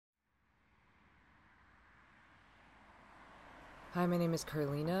Hi, my name is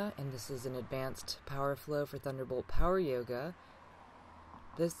Carlina, and this is an advanced power flow for Thunderbolt Power Yoga.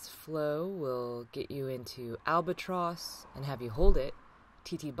 This flow will get you into albatross and have you hold it,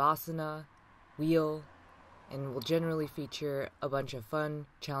 Titibhasana, wheel, and will generally feature a bunch of fun,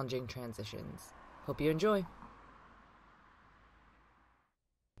 challenging transitions. Hope you enjoy.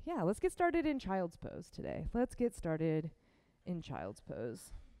 Yeah, let's get started in child's pose today. Let's get started in child's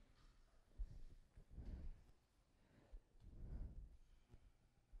pose.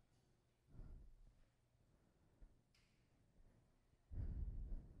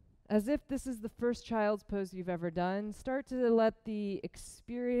 As if this is the first child's pose you've ever done, start to let the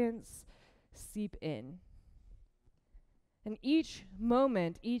experience seep in. And each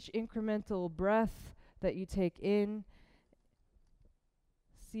moment, each incremental breath that you take in,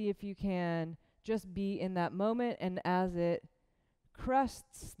 see if you can just be in that moment, and as it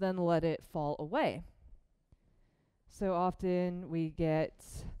crests, then let it fall away. So often we get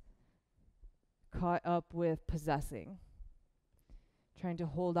caught up with possessing, trying to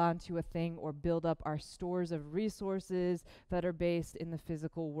hold on to a thing or build up our stores of resources that are based in the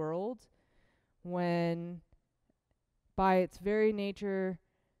physical world, when by its very nature,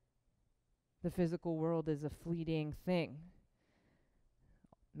 the physical world is a fleeting thing.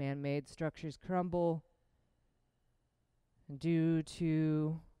 Man-made structures crumble due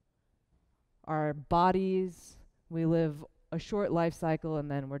to our bodies. We live a short life cycle and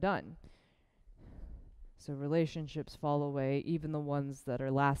then we're done. So relationships fall away, even the ones that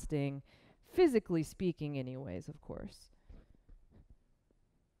are lasting, physically speaking anyways, of course.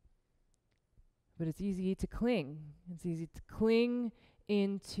 But it's easy to cling. It's easy to cling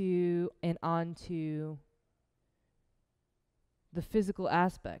into and onto the physical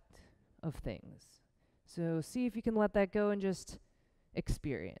aspect of things. So see if you can let that go and just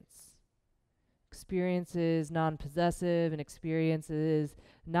experience. Experience is non-possessive, and experience is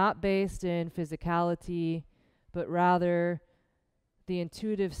not based in physicality, but rather the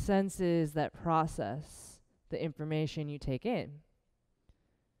intuitive senses that process the information you take in.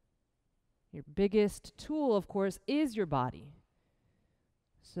 Your biggest tool, of course, is your body.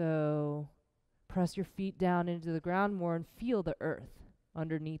 So press your feet down into the ground more and feel the earth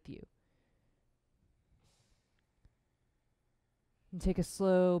underneath you. And take a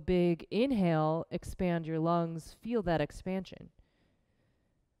slow, big inhale, expand your lungs, feel that expansion.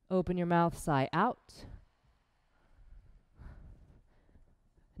 Open your mouth, sigh out.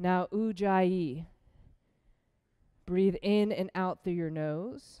 Now Ujjayi. Breathe in and out through your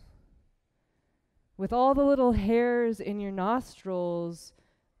nose. With all the little hairs in your nostrils,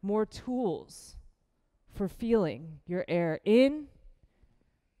 more tools for feeling your air in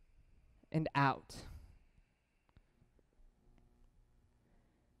and out.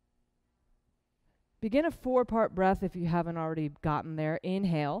 Begin a 4-part breath if you haven't already gotten there.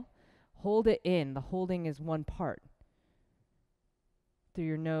 Inhale, hold it in. The holding is one part. Through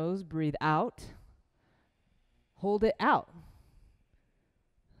your nose, breathe out. Hold it out.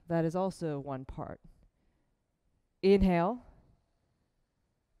 That is also one part. Inhale,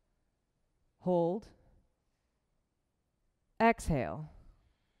 hold, exhale,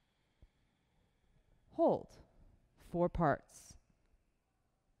 hold. 4 parts.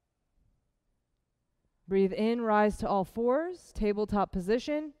 Breathe in, rise to all fours, tabletop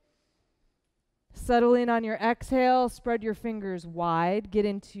position. Settle in on your exhale, spread your fingers wide, get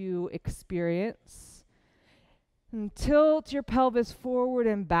into experience. And tilt your pelvis forward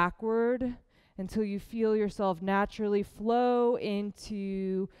and backward until you feel yourself naturally flow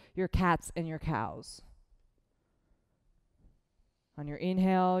into your cats and your cows. On your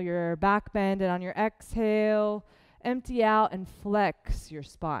inhale, your back bend, and on your exhale, empty out and flex your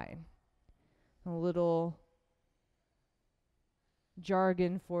spine. A little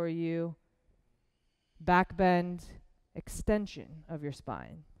jargon for you. Back bend, extension of your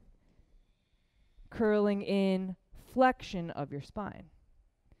spine. Curling in, flexion of your spine.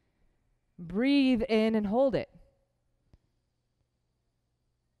 Breathe in and hold it.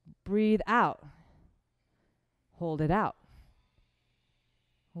 Breathe out. Hold it out.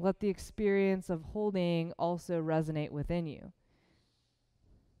 Let the experience of holding also resonate within you.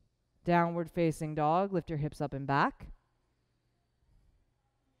 Downward facing dog, lift your hips up and back.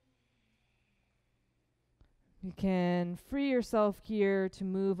 You can free yourself here to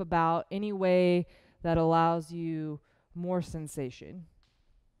move about any way that allows you more sensation.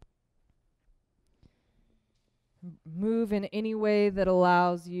 Move in any way that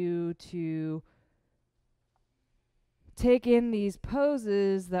allows you to take in these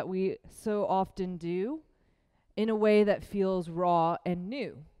poses that we so often do in a way that feels raw and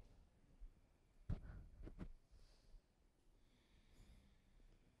new.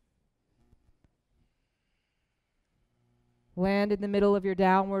 Land in the middle of your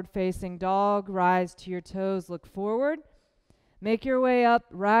downward facing dog. Rise to your toes, look forward. Make your way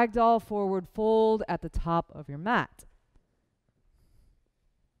up, ragdoll forward fold at the top of your mat.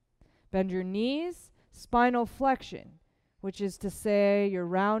 Bend your knees, spinal flexion, which is to say you're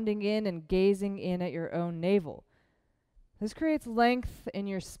rounding in and gazing in at your own navel. This creates length in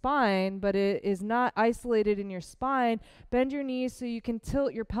your spine, but it is not isolated in your spine. Bend your knees so you can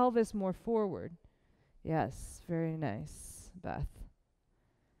tilt your pelvis more forward. Yes, very nice, Beth.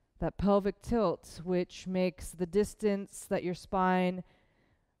 That pelvic tilt, which makes the distance that your spine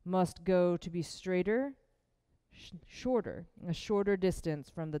must go to be straighter, shorter, a shorter distance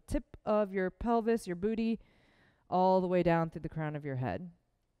from the tip of your pelvis, your booty, all the way down through the crown of your head.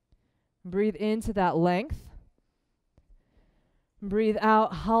 Breathe into that length. Breathe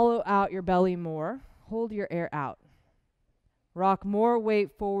out, hollow out your belly more. Hold your air out. Rock more weight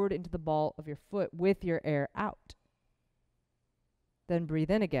forward into the ball of your foot with your air out. Then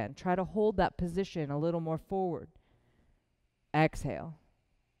breathe in again. Try to hold that position a little more forward. Exhale.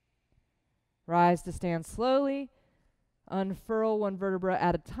 Rise to stand slowly. Unfurl one vertebra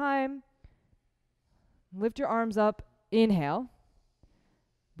at a time. Lift your arms up. Inhale.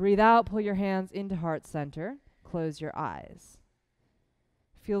 Breathe out. Pull your hands into heart center. Close your eyes.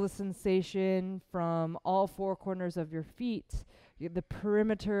 Feel the sensation from all four corners of your feet, the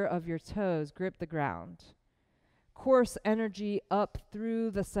perimeter of your toes. Grip the ground. Course energy up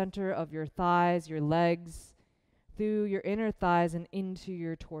through the center of your thighs, your legs, through your inner thighs and into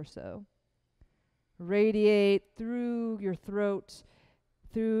your torso. Radiate through your throat,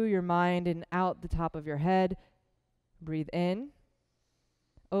 through your mind and out the top of your head. Breathe in.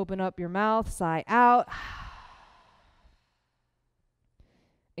 Open up your mouth, sigh out.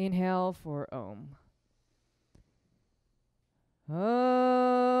 Inhale for Om.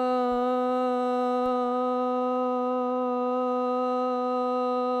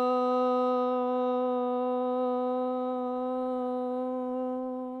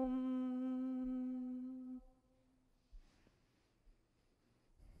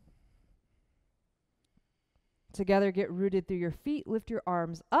 Together, get rooted through your feet. Lift your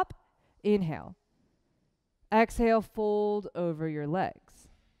arms up. Inhale. Exhale, fold over your legs.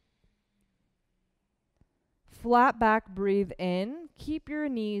 Flat back, breathe in. Keep your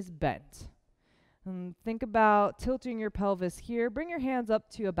knees bent. And think about tilting your pelvis here. Bring your hands up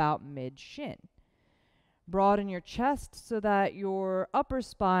to about mid-shin. Broaden your chest so that your upper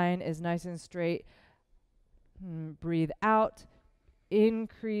spine is nice and straight. Breathe out.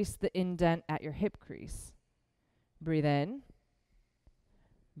 Increase the indent at your hip crease. Breathe in.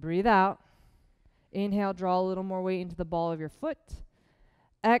 Breathe out. Inhale, draw a little more weight into the ball of your foot.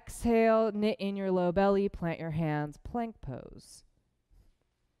 Exhale, knit in your low belly, plant your hands, plank pose.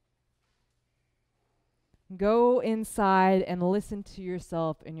 Go inside and listen to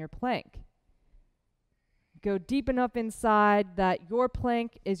yourself in your plank. Go deep enough inside that your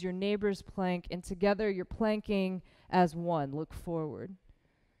plank is your neighbor's plank, and together you're planking as one. Look forward.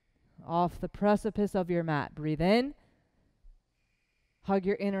 Off the precipice of your mat. Breathe in. Hug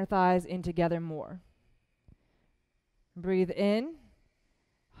your inner thighs in together more. Breathe in.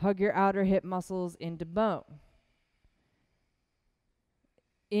 Hug your outer hip muscles into bone.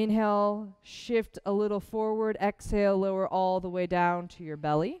 Inhale, shift a little forward. Exhale, lower all the way down to your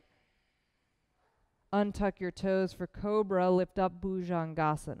belly. Untuck your toes for Cobra. Lift up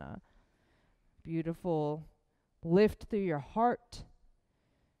Bhujangasana. Beautiful. Lift through your heart.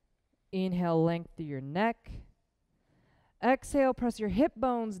 Inhale, length through your neck. Exhale, press your hip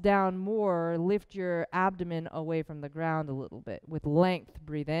bones down more. Lift your abdomen away from the ground a little bit. With length,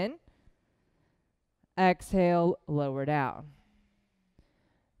 breathe in. Exhale, lower down.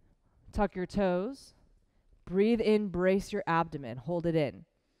 Tuck your toes. Breathe in, brace your abdomen. Hold it in.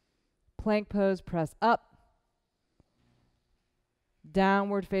 Plank pose, press up.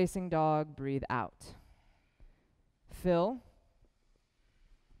 Downward facing dog, breathe out. Fill.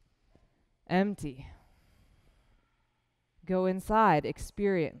 Empty. Go inside,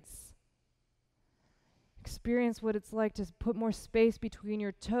 experience. Experience what it's like to put more space between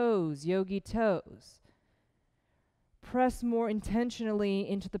your toes, yogi toes. Press more intentionally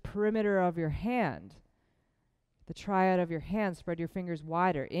into the perimeter of your hand. The triad of your hand, spread your fingers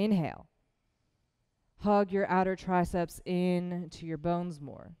wider. Inhale. Hug your outer triceps in to your bones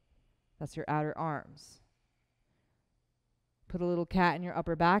more. That's your outer arms. Put a little cat in your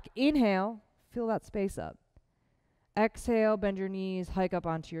upper back. Inhale, fill that space up. Exhale, bend your knees, hike up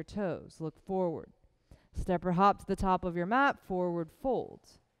onto your toes. Look forward. Step or hop to the top of your mat, forward fold.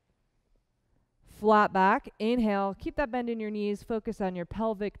 Flat back, inhale, keep that bend in your knees, focus on your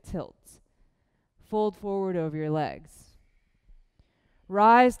pelvic tilt. Fold forward over your legs.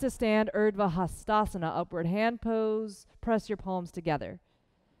 Rise to stand, Urdhva Hastasana, upward hand pose. Press your palms together.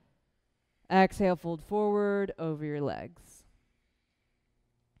 Exhale, fold forward over your legs.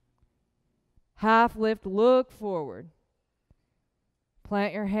 Half lift, look forward.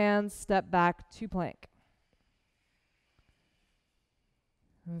 Plant your hands, step back to plank.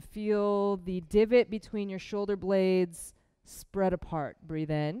 And feel the divot between your shoulder blades spread apart.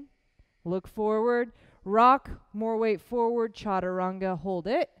 Breathe in. Look forward. Rock, more weight forward. Chaturanga, hold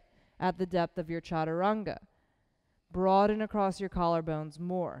it at the depth of your chaturanga. Broaden across your collarbones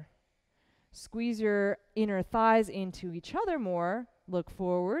more. Squeeze your inner thighs into each other more. Look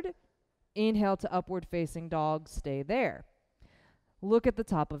forward. Inhale to upward facing dog. Stay there. Look at the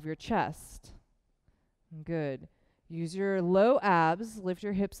top of your chest. Good. Use your low abs. Lift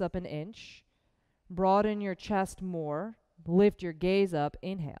your hips up an inch. Broaden your chest more. Lift your gaze up.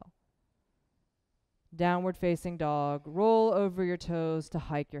 Inhale. Downward facing dog. Roll over your toes to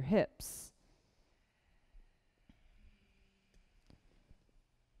hike your hips.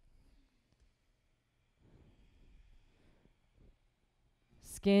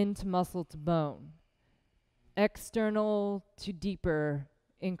 Skin to muscle to bone. External to deeper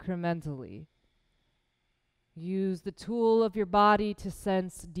incrementally. Use the tool of your body to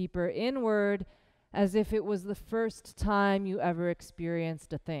sense deeper inward as if it was the first time you ever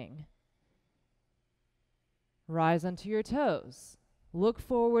experienced a thing. Rise onto your toes. Look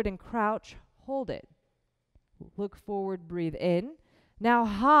forward and crouch. Hold it. Look forward, breathe in. Now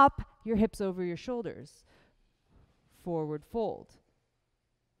hop your hips over your shoulders. Forward fold.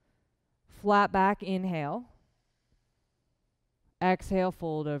 Flat back, inhale. Exhale,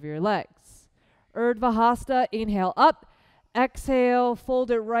 fold over your legs. Urdhva Hasta, inhale up. Exhale,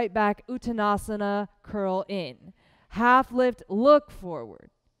 fold it right back. Uttanasana, curl in. Half lift, look forward.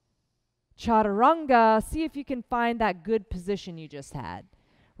 Chaturanga, see if you can find that good position you just had.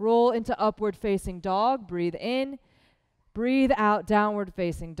 Roll into upward facing dog, breathe in. Breathe out, downward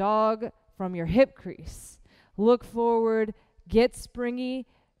facing dog from your hip crease. Look forward, get springy.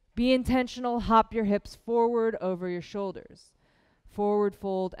 Be intentional, hop your hips forward over your shoulders. Forward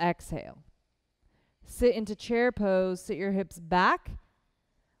fold, exhale. Sit into chair pose, sit your hips back,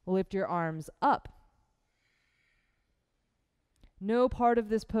 lift your arms up. No part of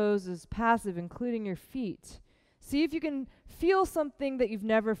this pose is passive, including your feet. See if you can feel something that you've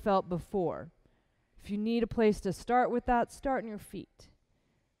never felt before. If you need a place to start with that, start in your feet.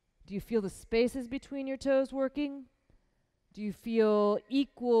 Do you feel the spaces between your toes working? Do you feel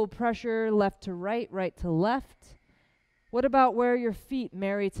equal pressure left to right, right to left? What about where your feet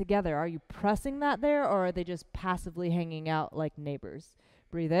marry together? Are you pressing that there, or are they just passively hanging out like neighbors?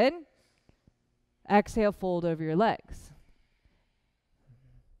 Breathe in. Exhale, fold over your legs.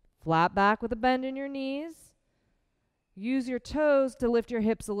 Flat back with a bend in your knees. Use your toes to lift your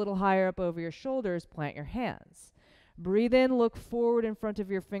hips a little higher up over your shoulders. Plant your hands. Breathe in, look forward in front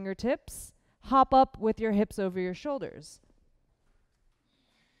of your fingertips. Hop up with your hips over your shoulders.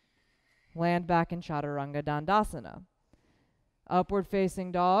 Land back in Chaturanga Dandasana. Upward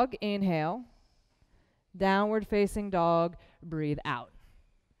facing dog, inhale. Downward facing dog, breathe out.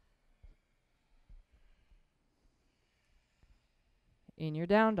 In your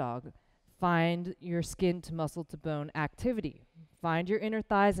down dog, find your skin to muscle to bone activity. Find your inner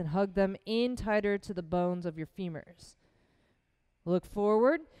thighs and hug them in tighter to the bones of your femurs. Look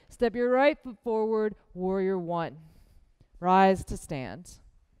forward, step your right foot forward, warrior one. Rise to stand.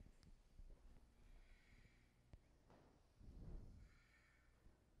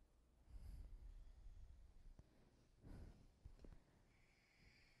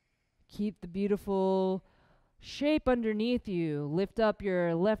 Keep the beautiful shape underneath you. Lift up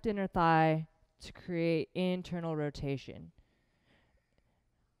your left inner thigh to create internal rotation.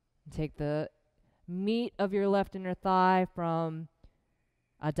 Take the meat of your left inner thigh from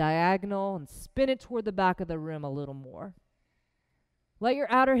a diagonal and spin it toward the back of the room a little more. Let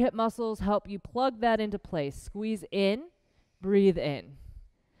your outer hip muscles help you plug that into place. Squeeze in, breathe in.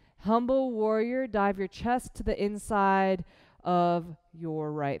 Humble warrior, dive your chest to the inside of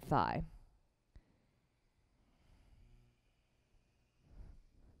your right thigh.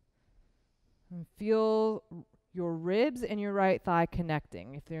 And feel your ribs and your right thigh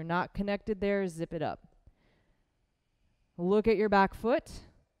connecting. If they're not connected there, zip it up. Look at your back foot.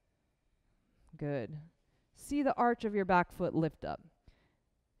 Good. See the arch of your back foot lift up.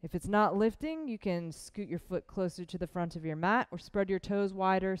 If it's not lifting, you can scoot your foot closer to the front of your mat or spread your toes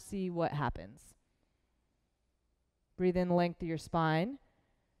wider, see what happens. Breathe in, length of your spine.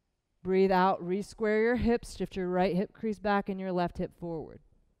 Breathe out, re-square your hips, shift your right hip crease back and your left hip forward.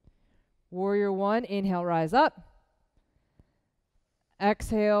 Warrior one, inhale, rise up.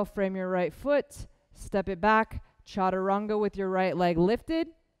 Exhale, frame your right foot, step it back, chaturanga with your right leg lifted,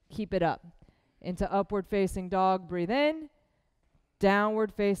 keep it up. Into upward facing dog, breathe in.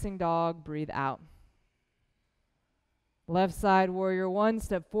 Downward facing dog, breathe out. Left side warrior one,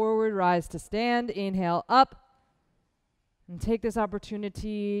 step forward, rise to stand, inhale up. And take this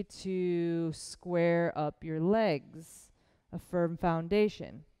opportunity to square up your legs, a firm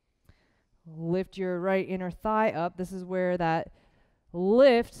foundation. Lift your right inner thigh up. This is where that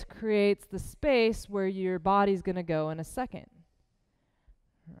lift creates the space where your body's going to go in a second.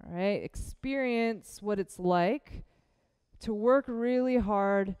 All right, experience what it's like to work really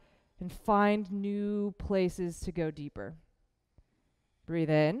hard and find new places to go deeper. Breathe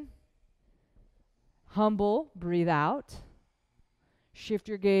in. Humble, breathe out. Shift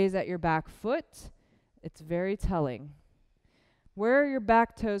your gaze at your back foot. It's very telling. Where are your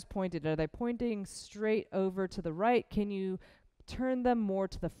back toes pointed? Are they pointing straight over to the right? Can you turn them more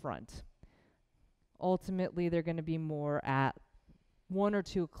to the front? Ultimately, they're going to be more at 1 or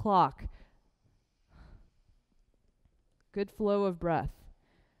 2 o'clock. Good flow of breath.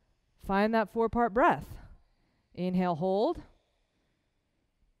 Find that 4-part breath. Inhale, hold.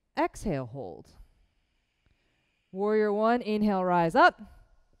 Exhale, hold. Warrior one, inhale, rise up.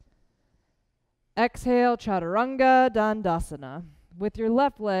 Exhale, chaturanga dandasana. With your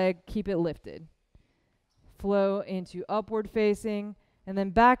left leg, keep it lifted. Flow into upward facing, and then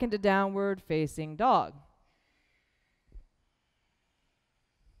back into downward facing dog.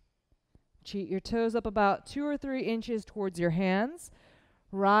 Cheat your toes up about 2 or 3 inches towards your hands.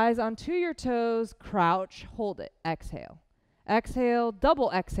 Rise onto your toes, crouch, hold it, exhale. Exhale, double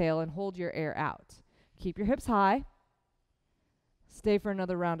exhale, and hold your air out. Keep your hips high. Stay for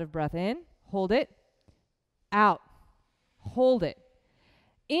another round of breath in. Hold it. Out. Hold it.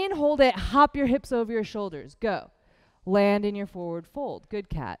 In, hold it. Hop your hips over your shoulders. Go. Land in your forward fold. Good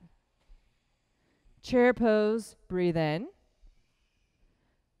cat. Chair pose. Breathe in.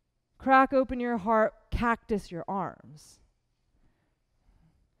 Crack open your heart. Cactus your arms.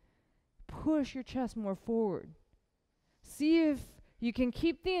 Push your chest more forward. See if you can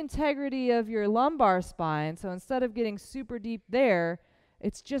keep the integrity of your lumbar spine. So instead of getting super deep there,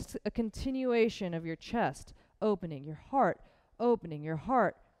 it's just a continuation of your chest opening, your heart opening, your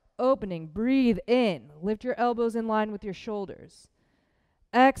heart opening. Breathe in. Lift your elbows in line with your shoulders.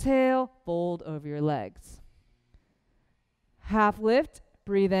 Exhale, fold over your legs. Half lift.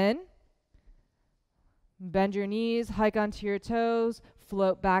 Breathe in. Bend your knees, hike onto your toes,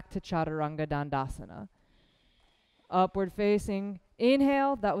 float back to chaturanga dandasana. Upward facing.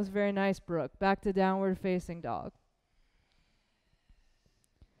 Inhale. That was very nice, Brooke. Back to downward facing dog.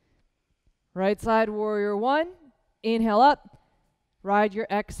 Right side warrior one. Inhale up. Ride your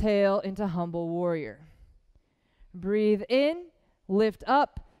exhale into humble warrior. Breathe in. Lift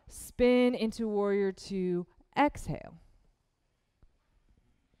up. Spin into warrior two. Exhale.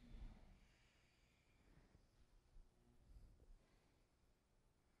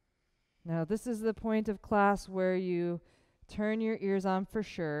 Now, this is the point of class where you turn your ears on for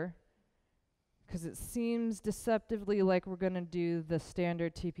sure, because it seems deceptively like we're going to do the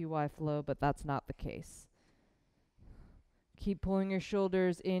standard TPY flow, but that's not the case. Keep pulling your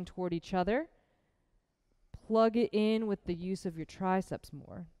shoulders in toward each other. Plug it in with the use of your triceps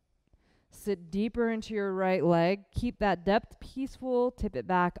more. Sit deeper into your right leg. Keep that depth peaceful. Tip it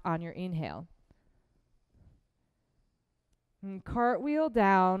back on your inhale. And cartwheel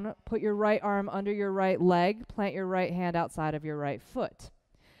down, put your right arm under your right leg, plant your right hand outside of your right foot.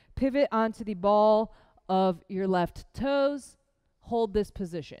 Pivot onto the ball of your left toes. Hold this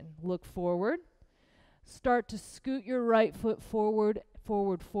position. Look forward. Start to scoot your right foot forward,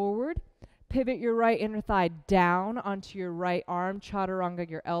 forward, forward. Pivot your right inner thigh down onto your right arm, chaturanga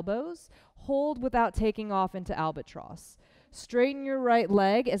your elbows. Hold without taking off into albatross. Straighten your right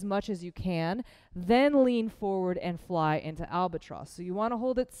leg as much as you can, then lean forward and fly into albatross. So you want to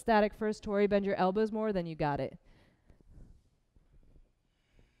hold it static first, Tori. Bend your elbows more, then you got it.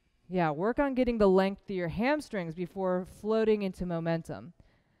 Yeah, work on getting the length to your hamstrings before floating into momentum.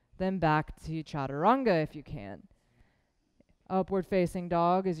 Then back to chaturanga if you can. Upward facing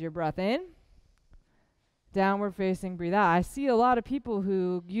dog is your breath in. Downward facing, breathe out. I see a lot of people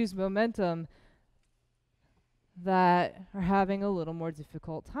who use momentum that are having a little more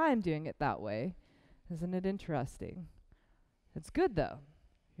difficult time doing it that way. Isn't it interesting? It's good though.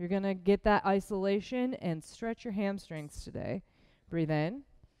 You're going to get that isolation and stretch your hamstrings today. Breathe in.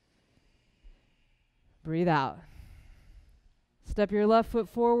 Breathe out. Step your left foot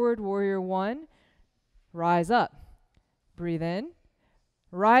forward, warrior one. Rise up. Breathe in.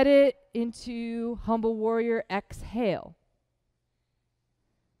 Ride it into humble warrior, exhale.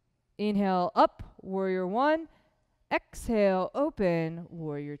 Inhale up, warrior one. Exhale, open,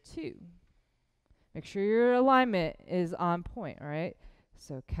 warrior two. Make sure your alignment is on point, all right?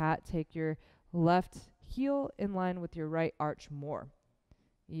 So cat, take your left heel in line with your right arch more.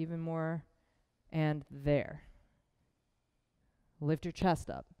 Even more, and there. Lift your chest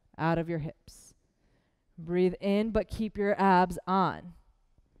up, out of your hips. Breathe in, but keep your abs on.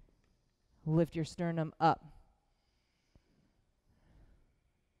 Lift your sternum up.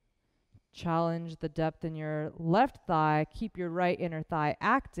 Challenge the depth in your left thigh. Keep your right inner thigh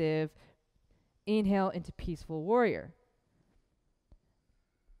active. Inhale into peaceful warrior.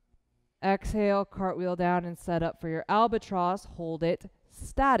 Exhale, cartwheel down and set up for your albatross. Hold it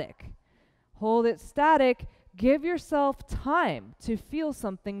static. Hold it static. Give yourself time to feel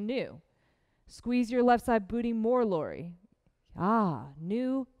something new. Squeeze your left side booty more, Lori.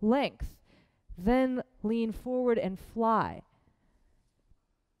 New length. Then lean forward and fly.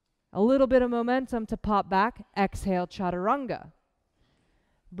 A little bit of momentum to pop back. Exhale, chaturanga.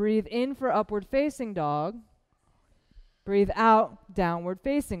 Breathe in for upward facing dog. Breathe out, downward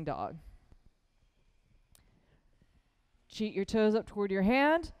facing dog. Cheat your toes up toward your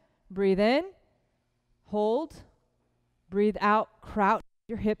hand. Breathe in. Hold. Breathe out, crouch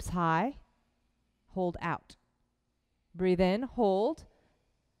your hips high. Hold out. Breathe in, hold.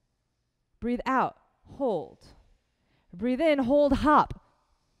 Breathe out, hold. Breathe in, hold, hop.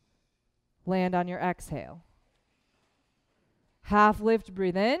 Land on your exhale. Half lift,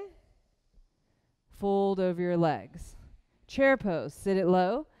 breathe in. Fold over your legs. Chair pose, sit it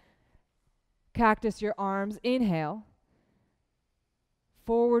low. Cactus your arms, inhale.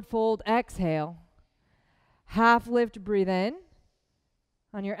 Forward fold, exhale. Half lift, breathe in.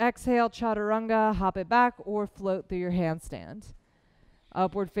 On your exhale, chaturanga, hop it back or float through your handstand.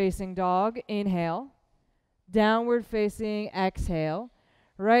 Upward facing dog, inhale. Downward facing, exhale.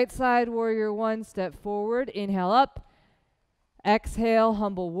 Right side warrior one, step forward, inhale up. Exhale,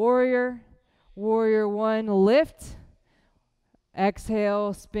 humble warrior. Warrior one, lift.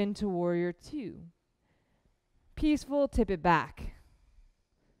 Exhale, spin to warrior two. Peaceful, tip it back.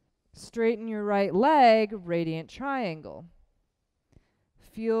 Straighten your right leg, radiant triangle.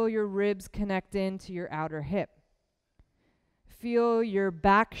 Feel your ribs connect into your outer hip. Feel your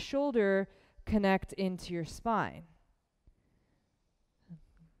back shoulder connect into your spine.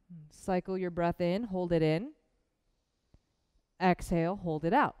 Cycle your breath in, hold it in. Exhale, hold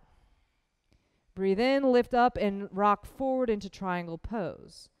it out. Breathe in, lift up, and rock forward into triangle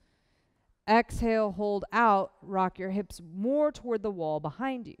pose. Exhale, hold out, rock your hips more toward the wall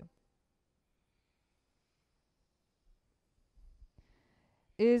behind you.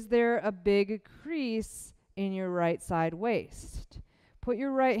 Is there a big crease in your right side waist? Put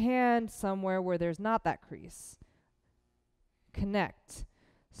your right hand somewhere where there's not that crease. Connect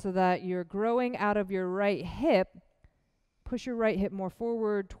so that you're growing out of your right hip. Push your right hip more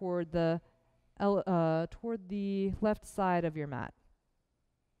forward toward the left side of your mat.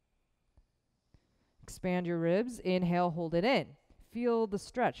 Expand your ribs. Inhale, hold it in. Feel the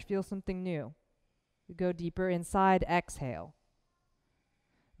stretch. Feel something new. You go deeper inside. Exhale.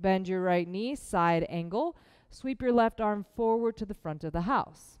 Bend your right knee, side angle. Sweep your left arm forward to the front of the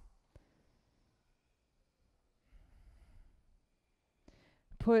house.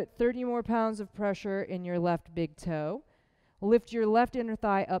 Put 30 more pounds of pressure in your left big toe. Lift your left inner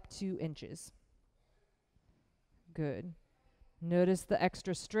thigh up 2 inches. Good. Notice the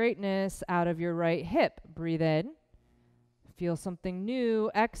extra straightness out of your right hip. Breathe in. Feel something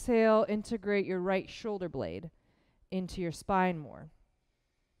new. Exhale, integrate your right shoulder blade into your spine more.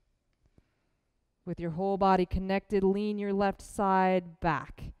 With your whole body connected, lean your left side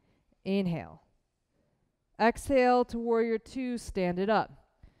back. Inhale. Exhale to warrior two, stand it up.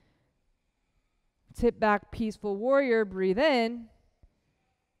 Tip back, peaceful warrior, breathe in.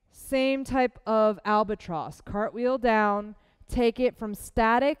 Same type of albatross. Cartwheel down, take it from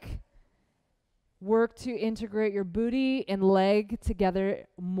static. Work to integrate your booty and leg together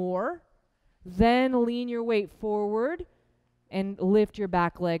more. Then lean your weight forward and lift your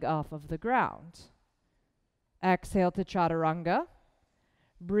back leg off of the ground. Exhale to chaturanga.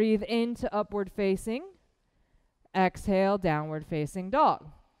 Breathe into upward facing. Exhale, downward facing dog.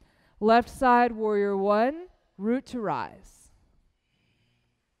 Left side, warrior one, root to rise.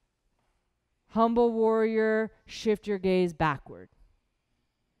 Humble warrior, shift your gaze backward.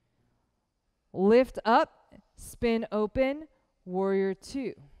 Lift up, spin open, warrior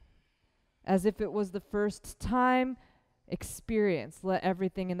two. As if it was the first time, experience, let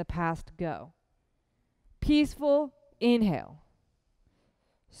everything in the past go. Peaceful, inhale.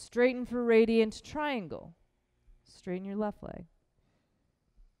 Straighten for radiant triangle. Straighten your left leg.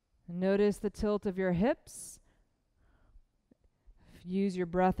 Notice the tilt of your hips. Use your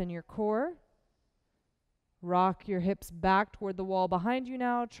breath in your core. Rock your hips back toward the wall behind you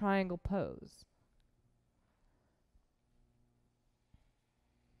now, triangle pose.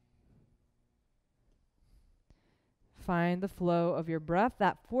 Find the flow of your breath,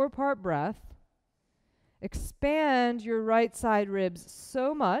 that 4-part breath. Expand your right side ribs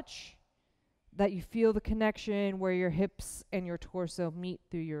so much that you feel the connection where your hips and your torso meet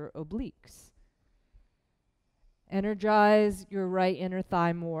through your obliques. Energize your right inner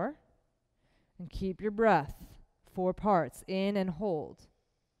thigh more. And keep your breath. 4 parts. In and hold.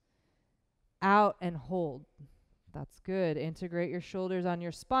 Out and hold. That's good. Integrate your shoulders on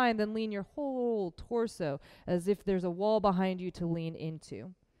your spine, then lean your whole torso as if there's a wall behind you to lean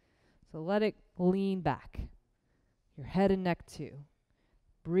into. So let it lean back. Your head and neck too.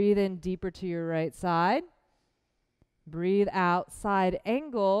 Breathe in deeper to your right side. Breathe out, side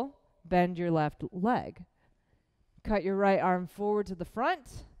angle, bend your left leg. Cut your right arm forward to the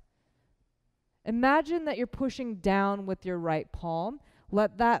front. Imagine that you're pushing down with your right palm.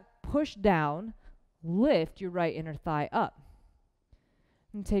 Let that push down lift your right inner thigh up.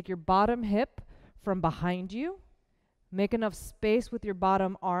 And take your bottom hip from behind you. Make enough space with your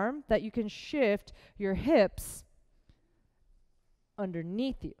bottom arm that you can shift your hips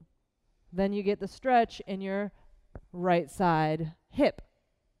underneath you. Then you get the stretch in your right side hip,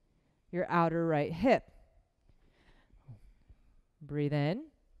 your outer right hip. Breathe in.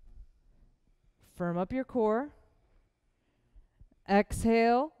 Firm up your core.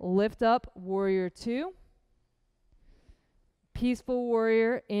 Exhale, lift up, warrior 2. Peaceful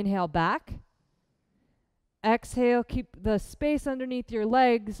warrior, inhale back. Exhale, keep the space underneath your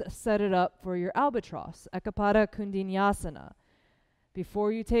legs, set it up for your albatross, Ekapada Kundinyasana.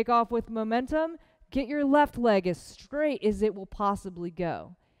 Before you take off with momentum, get your left leg as straight as it will possibly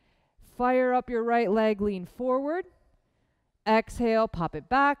go. Fire up your right leg, lean forward. Exhale, pop it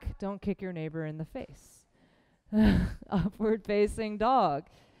back. Don't kick your neighbor in the face. Upward facing dog.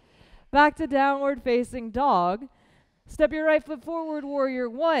 Back to downward facing dog. Step your right foot forward, warrior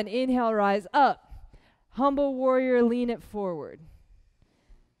 1. Inhale, rise up. Humble warrior, lean it forward.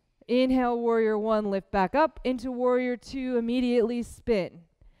 Inhale, warrior 1, lift back up. Into warrior 2, immediately spin.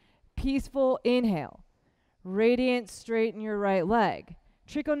 Peaceful inhale. Radiant, straighten your right leg.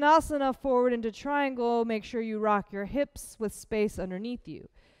 Trikonasana, forward into triangle. Make sure you rock your hips with space underneath you.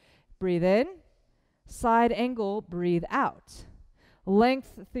 Breathe in. Side angle, breathe out.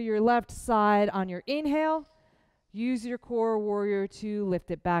 Length through your left side on your inhale. Use your core, warrior 2,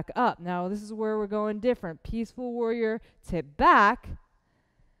 lift it back up. Now this is where we're going different. Peaceful warrior, tip back.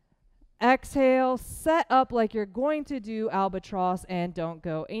 Exhale, set up like you're going to do albatross and don't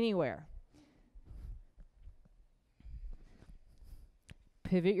go anywhere.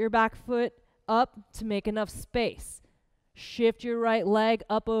 Pivot your back foot up to make enough space. Shift your right leg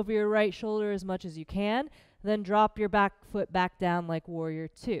up over your right shoulder as much as you can. Then drop your back foot back down like warrior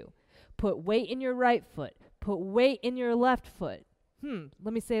 2. Put weight in your right foot. Put weight in your left foot.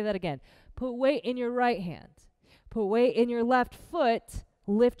 Let me say that again. Put weight in your right hand. Put weight in your left foot.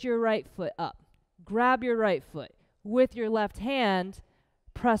 Lift your right foot up. Grab your right foot. With your left hand,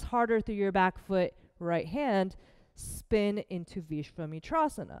 press harder through your back foot, right hand. Spin into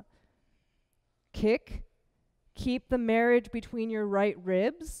Vishvamitrasana. Kick. Keep the marriage between your right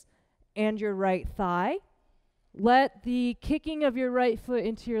ribs and your right thigh. Let the kicking of your right foot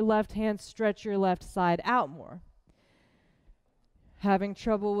into your left hand stretch your left side out more. Having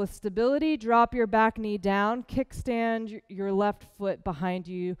trouble with stability, drop your back knee down, kickstand your left foot behind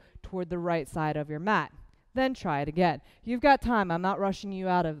you toward the right side of your mat. Then try it again. You've got time. I'm not rushing you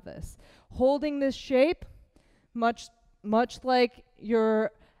out of this. Holding this shape, much like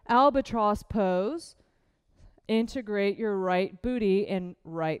your albatross pose, integrate your right booty and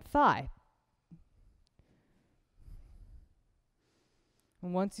right thigh.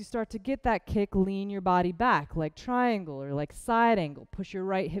 And once you start to get that kick, lean your body back like triangle or like side angle. Push your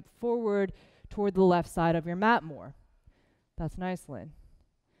right hip forward toward the left side of your mat more. That's nice, Lynn.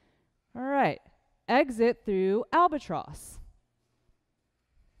 All right. Exit through albatross.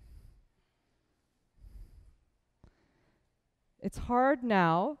 It's hard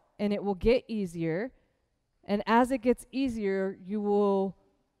now, and it will get easier. And as it gets easier, you will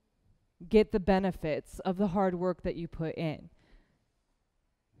get the benefits of the hard work that you put in.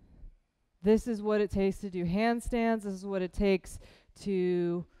 This is what it takes to do handstands. This is what it takes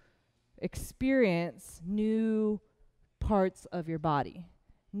to experience new parts of your body,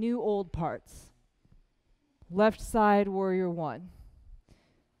 new old parts. Left side, warrior 1.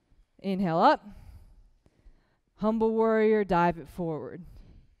 Inhale up. Humble warrior, dive it forward.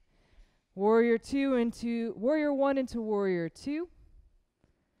 Warrior 1 into Warrior 2.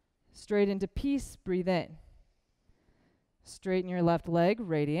 Straight into peace, breathe in. Straighten your left leg,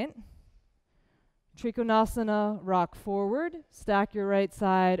 radiant. Trikonasana, rock forward. Stack your right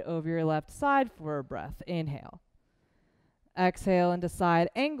side over your left side for a breath. Inhale. Exhale into side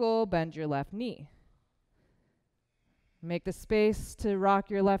angle, bend your left knee. Make the space to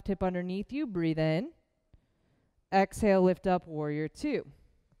rock your left hip underneath you, breathe in. Exhale, lift up, Warrior 2.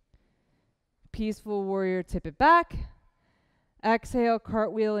 Peaceful Warrior, tip it back. Exhale,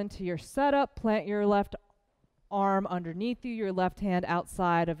 cartwheel into your setup. Plant your left arm underneath you, your left hand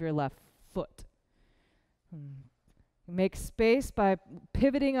outside of your left foot. Make space by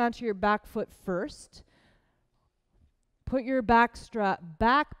pivoting onto your back foot first. Put your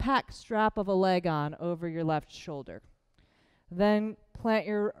backpack strap of a leg on over your left shoulder. Then plant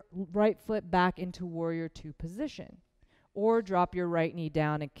your right foot back into Warrior 2 position. Or drop your right knee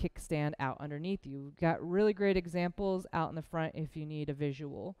down and kickstand out underneath you. We've got really great examples out in the front if you need a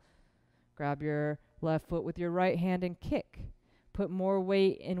visual. Grab your left foot with your right hand and kick. Put more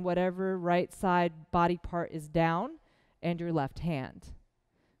weight in whatever right side body part is down and your left hand.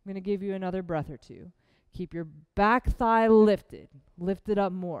 I'm going to give you another breath or two. Keep your back thigh lifted. Lift it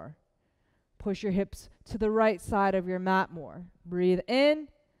up more. Push your hips to the right side of your mat more. Breathe in.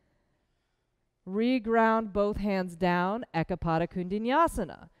 Reground both hands down, Ekapada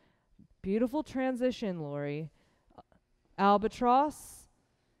Kundinasana. Beautiful transition, Lori. Albatross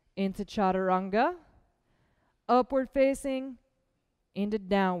into Chaturanga. Upward facing into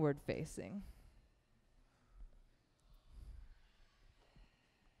downward facing.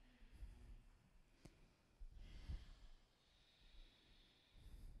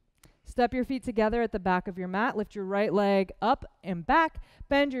 Step your feet together at the back of your mat. Lift your right leg up and back.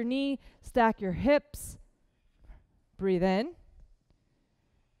 Bend your knee. Stack your hips. Breathe in.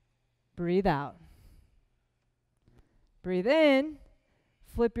 Breathe out. Breathe in.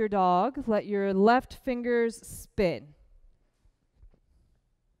 Flip your dog. Let your left fingers spin.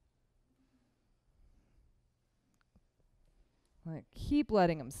 Keep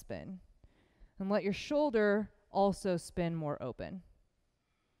letting them spin. And let your shoulder also spin more open.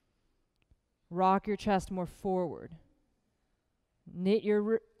 Rock your chest more forward. Knit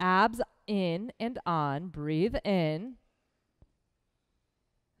your abs in and on. Breathe in.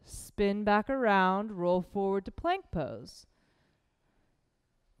 Spin back around. Roll forward to plank pose.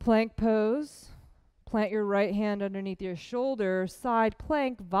 Plank pose. Plant your right hand underneath your shoulder. Side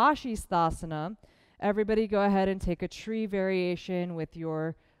plank, Vashisthasana. Everybody go ahead and take a tree variation with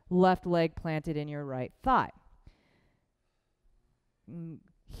your left leg planted in your right thigh.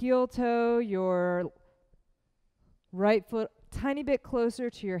 Heel toe your right foot tiny bit closer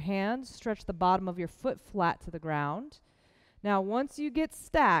to your hand. Stretch the bottom of your foot flat to the ground. Now, once you get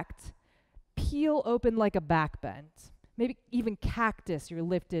stacked, peel open like a back bend. Maybe even cactus your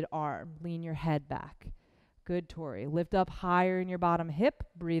lifted arm. Lean your head back. Good, Tori. Lift up higher in your bottom hip.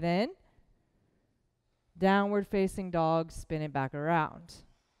 Breathe in. Downward facing dog. Spin it back around.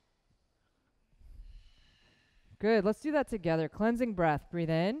 Good. Let's do that together. Cleansing breath. Breathe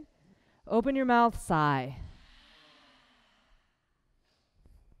in. Open your mouth. Sigh.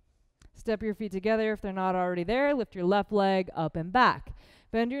 Step your feet together if they're not already there. Lift your left leg up and back.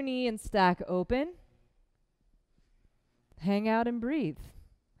 Bend your knee and stack open. Hang out and breathe.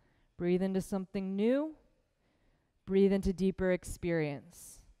 Breathe into something new. Breathe into deeper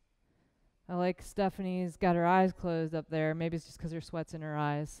experience. I like Stephanie's got her eyes closed up there. Maybe it's just because her sweat's in her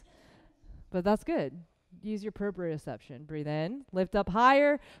eyes. But that's good. Use your proprioception. Breathe in. Lift up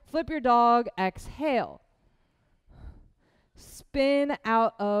higher. Flip your dog. Exhale. Spin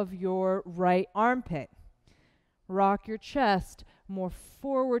out of your right armpit. Rock your chest more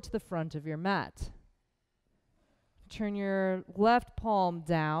forward to the front of your mat. Turn your left palm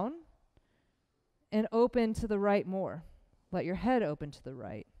down and open to the right more. Let your head open to the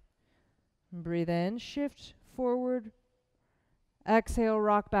right. Breathe in, shift forward. Exhale,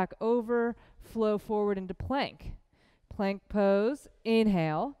 rock back over, flow forward into plank. Plank pose,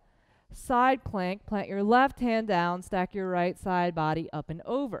 inhale. Side plank, plant your left hand down, stack your right side body up and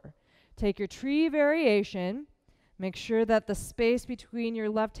over. Take your tree variation. Make sure that the space between your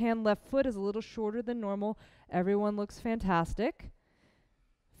left hand, left foot is a little shorter than normal. Everyone looks fantastic.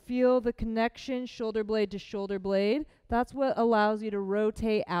 Feel the connection shoulder blade to shoulder blade. That's what allows you to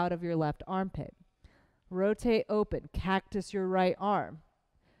rotate out of your left armpit. Rotate open. Cactus your right arm.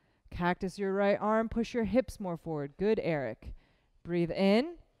 Cactus your right arm. Push your hips more forward. Good, Eric. Breathe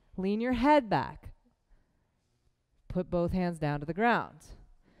in. Lean your head back. Put both hands down to the ground.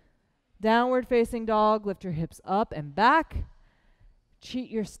 Downward facing dog. Lift your hips up and back.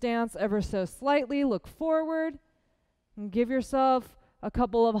 Cheat your stance ever so slightly. Look forward and give yourself a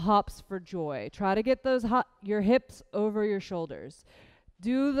couple of hops for joy. Try to get those your hips over your shoulders.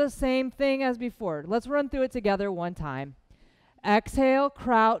 Do the same thing as before. Let's run through it together one time. Exhale,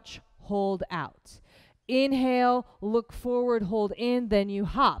 crouch, hold out. Inhale, look forward, hold in, then you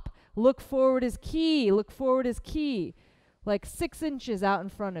hop. Look forward is key. Look forward is key. Like 6 inches out in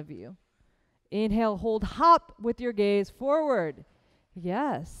front of you. Inhale, hold, hop with your gaze forward.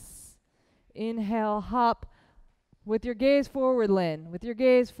 Yes. Inhale, hop with your gaze forward, Lynn. With your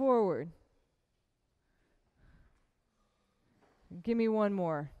gaze forward. Give me one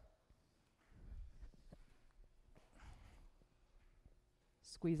more.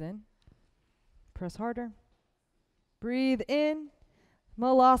 Squeeze in. Press harder. Breathe in.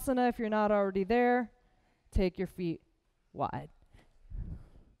 Malasana if you're not already there. Take your feet wide.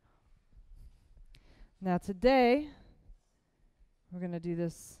 Now today, we're going to do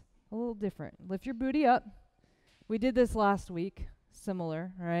this a little different. Lift your booty up. We did this last week,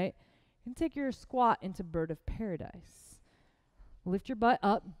 similar, right? You can take your squat into bird of paradise. Lift your butt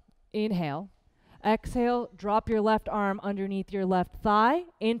up, inhale. Exhale, drop your left arm underneath your left thigh.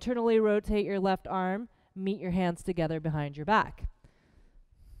 Internally rotate your left arm. Meet your hands together behind your back.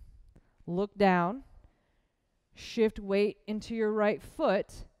 Look down. Shift weight into your right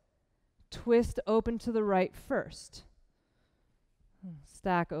foot. Twist open to the right first.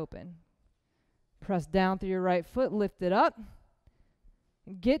 Stack open. Press down through your right foot, lift it up.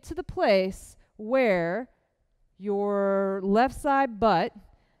 Get to the place where your left side butt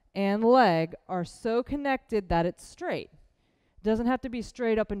and leg are so connected that it's straight. It doesn't have to be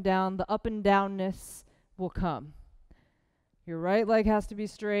straight up and down. The up and downness will come. Your right leg has to be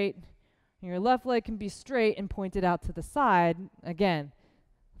straight. Your left leg can be straight and pointed out to the side. Again,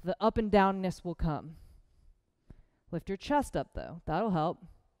 the up and downness will come. Lift your chest up though. That'll help.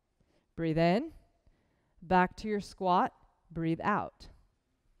 Breathe in. Back to your squat. Breathe out.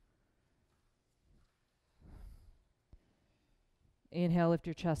 Inhale, lift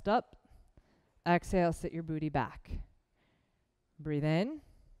your chest up. Exhale, sit your booty back. Breathe in.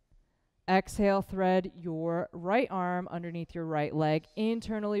 Exhale, thread your right arm underneath your right leg.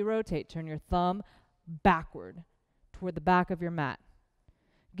 Internally rotate. Turn your thumb backward toward the back of your mat.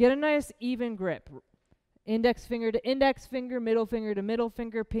 Get a nice even grip. Index finger to index finger, middle finger to middle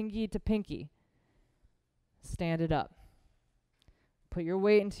finger, pinky to pinky. Stand it up. Put your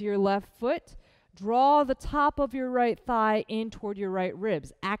weight into your left foot. Draw the top of your right thigh in toward your right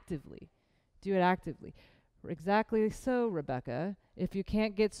ribs actively. Do it actively. Exactly so, Rebecca. If you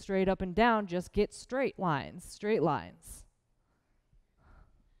can't get straight up and down, just get straight lines. Straight lines.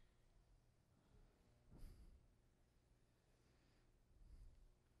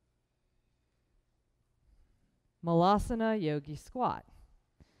 Malasana Yogi Squat.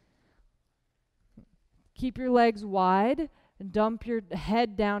 Keep your legs wide. Dump your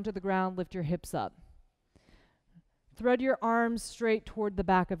head down to the ground, lift your hips up. Thread your arms straight toward the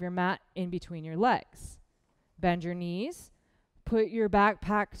back of your mat in between your legs. Bend your knees. Put your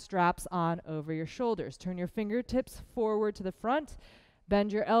backpack straps on over your shoulders. Turn your fingertips forward to the front.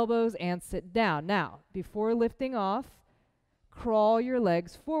 Bend your elbows and sit down. Now, before lifting off, crawl your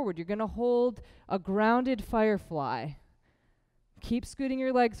legs forward. You're going to hold a grounded firefly. Keep scooting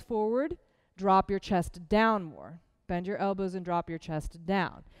your legs forward. Drop your chest down more. Bend your elbows and drop your chest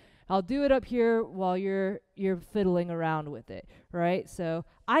down. I'll do it up here while you're fiddling around with it, right? So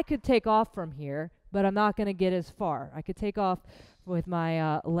I could take off from here, but I'm not going to get as far. I could take off with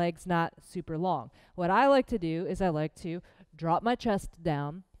my legs not super long. What I like to do is I like to drop my chest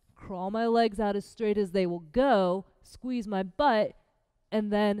down, crawl my legs out as straight as they will go, squeeze my butt, and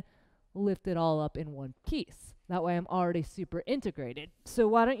then lift it all up in one piece. That way I'm already super integrated. So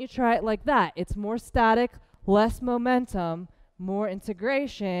why don't you try it like that? It's more static, less momentum, more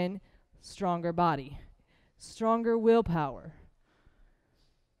integration, stronger body, stronger willpower.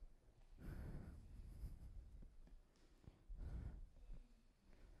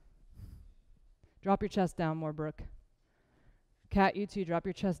 Drop your chest down more, Brooke. Kat, you too. Drop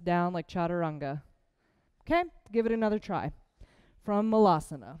your chest down like chaturanga. Okay, give it another try. From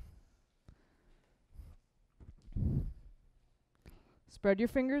Malasana. Spread your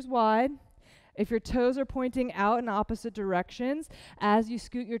fingers wide. If your toes are pointing out in opposite directions, as you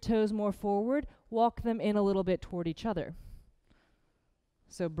scoot your toes more forward, walk them in a little bit toward each other.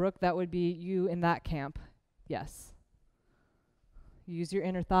 So, Brooke, that would be you in that camp. Yes. Use your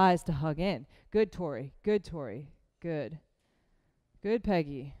inner thighs to hug in. Good, Tori. Good, Tori. Good. Good,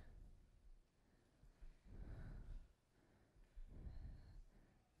 Peggy.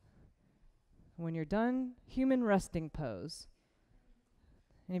 When you're done, human resting pose.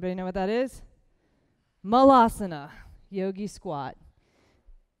 Anybody know what that is? Malasana, yogi squat.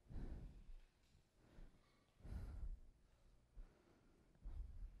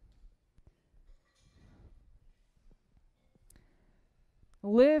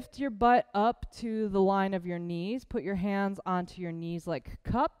 Lift your butt up to the line of your knees. Put your hands onto your knees like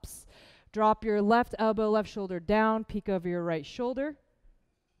cups. Drop your left elbow, left shoulder down. Peek over your right shoulder.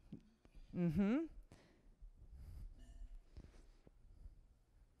 And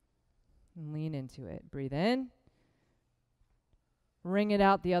lean into it. Breathe in. Wring it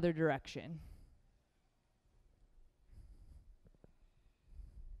out the other direction.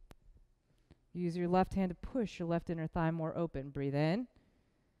 Use your left hand to push your left inner thigh more open. Breathe in.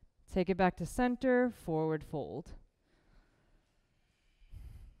 Take it back to center, forward fold.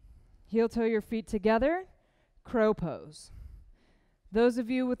 Heel toe your feet together, crow pose. Those of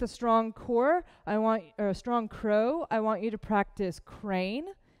you with a strong core, or a strong crow, I want you to practice crane.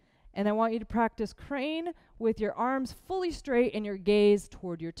 And I want you to practice crane with your arms fully straight and your gaze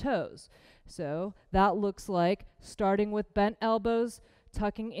toward your toes. So that looks like starting with bent elbows,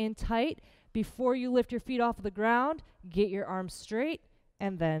 tucking in tight. Before you lift your feet off of the ground, get your arms straight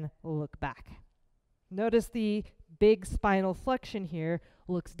and then look back. Notice the big spinal flexion here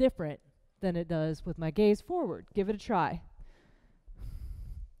looks different than it does with my gaze forward. Give it a try.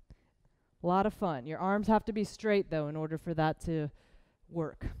 A lot of fun. Your arms have to be straight, though, in order for that to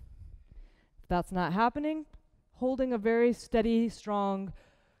work. If that's not happening, holding a very steady, strong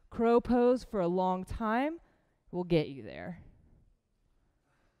crow pose for a long time will get you there.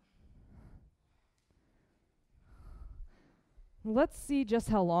 Let's see just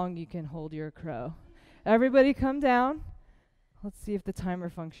how long you can hold your crow. Everybody come down. Let's see if the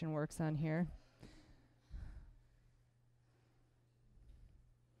timer function works on here.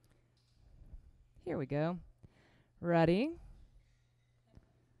 Here we go. Ready?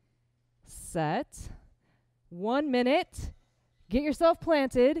 Set. 1 minute. Get yourself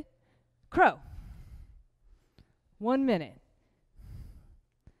planted. Crow. 1 minute.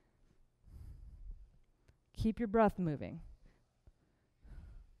 Keep your breath moving.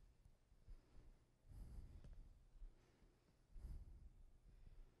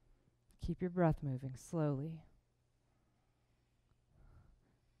 Keep your breath moving slowly.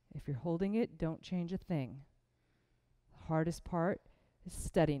 If you're holding it, don't change a thing. The hardest part is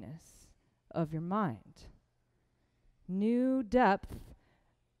steadiness of your mind. New depth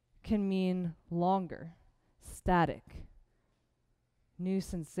can mean longer, static. New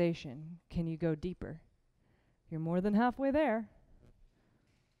sensation, can you go deeper? You're more than halfway there.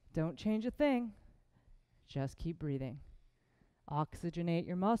 Don't change a thing. Just keep breathing. Oxygenate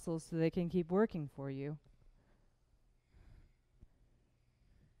your muscles so they can keep working for you.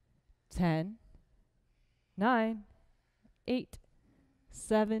 10, 9, 8,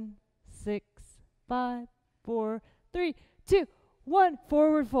 7, 6, 5, 4, 3, 2, 1.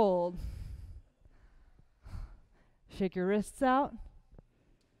 Forward fold. Shake your wrists out.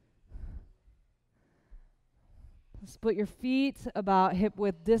 Split your feet about hip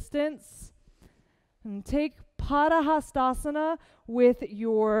width distance. And take Padahastasana with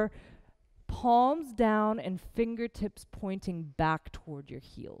your palms down and fingertips pointing back toward your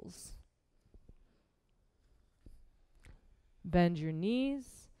heels. Bend your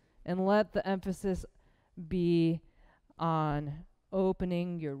knees and let the emphasis be on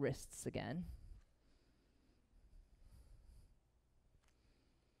opening your wrists again.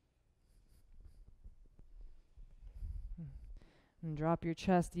 And drop your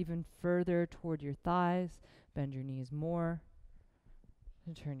chest even further toward your thighs. Bend your knees more.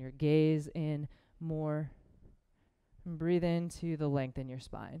 And turn your gaze in more. And breathe into the length in your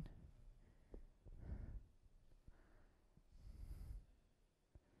spine.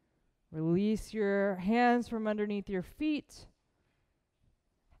 Release your hands from underneath your feet.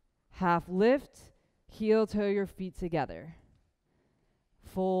 Half lift, heel toe your feet together.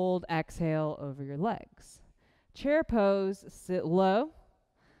 Fold, exhale over your legs. Chair pose, sit low.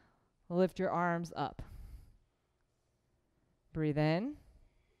 Lift your arms up. Breathe in.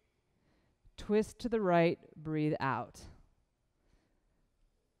 Twist to the right, breathe out.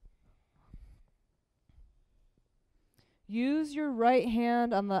 Use your right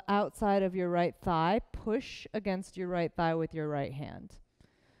hand on the outside of your right thigh. Push against your right thigh with your right hand.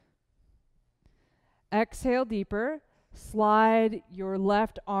 Exhale deeper. Slide your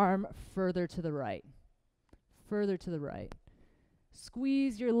left arm further to the right. Further to the right.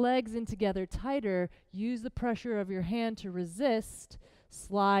 Squeeze your legs in together tighter. Use the pressure of your hand to resist.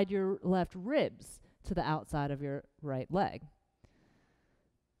 Slide your left ribs to the outside of your right leg.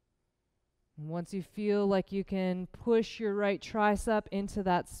 Once you feel like you can push your right tricep into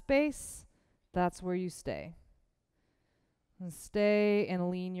that space, that's where you stay. And stay and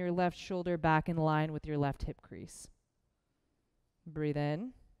lean your left shoulder back in line with your left hip crease. Breathe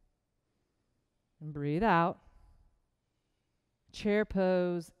in and breathe out. Chair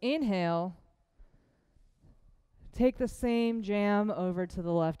pose, inhale. Take the same jam over to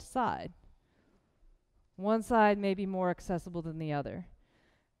the left side. One side may be more accessible than the other.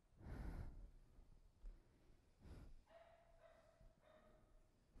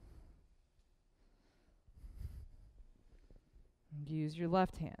 Use your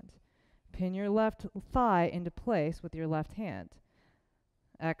left hand. Pin your left thigh into place with your left hand.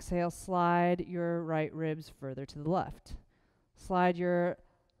 Exhale, slide your right ribs further to the left. Slide your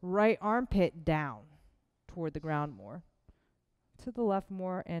right armpit down toward the ground more. To the left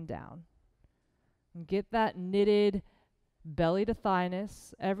more and down. And get that knitted belly to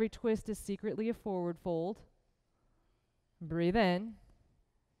thighness. Every twist is secretly a forward fold. Breathe in.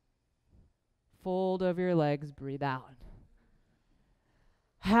 Fold over your legs, breathe out.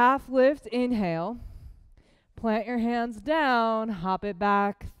 Half lift, inhale. Plant your hands down, hop it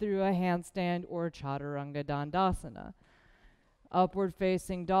back through a handstand or chaturanga dandasana. Upward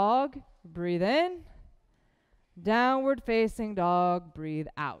facing dog, breathe in. Downward facing dog, breathe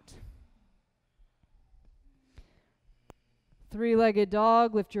out. Three-legged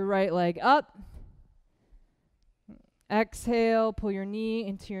dog, lift your right leg up. Exhale, pull your knee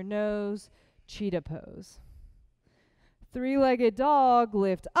into your nose, cheetah pose. Three-legged dog,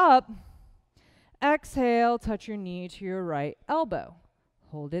 lift up. Exhale, touch your knee to your right elbow.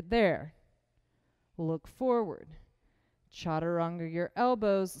 Hold it there. Look forward. Chaturanga your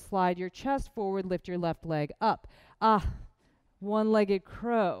elbows, slide your chest forward, lift your left leg up. One-legged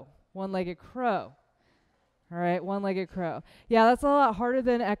crow. One-legged crow. All right, one-legged crow. Yeah, that's a lot harder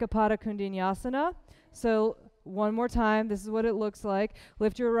than Ekapada Kundinasana. So one more time, this is what it looks like.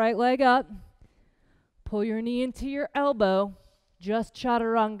 Lift your right leg up. Pull your knee into your elbow. Just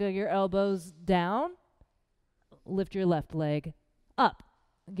chaturanga your elbows down. Lift your left leg up.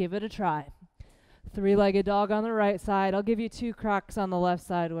 Give it a try. Three-legged dog on the right side. I'll give you 2 cracks on the left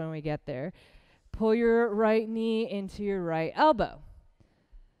side when we get there. Pull your right knee into your right elbow.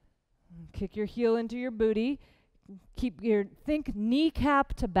 Kick your heel into your booty. Think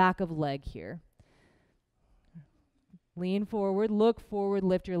kneecap to back of leg here. Lean forward, look forward,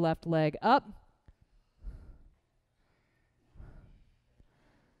 lift your left leg up.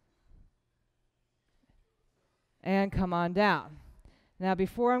 And come on down. Now,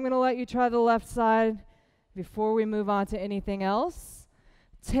 before I'm going to let you try the left side, before we move on to anything else,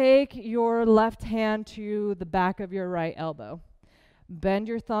 take your left hand to the back of your right elbow. Bend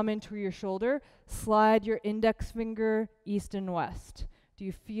your thumb into your shoulder. Slide your index finger east and west. Do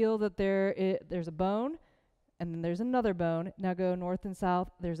you feel that there's a bone? And then there's another bone. Now go north and south.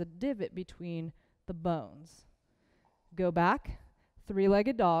 There's a divot between the bones. Go back.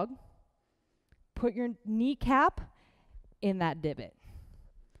 Three-legged dog. Put your kneecap in that divot.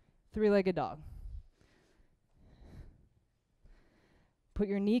 Three-legged dog. Put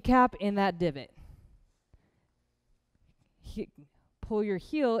your kneecap in that divot. Pull your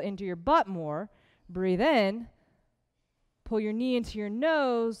heel into your butt more. Breathe in. Pull your knee into your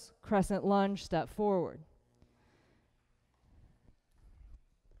nose. Crescent lunge, step forward.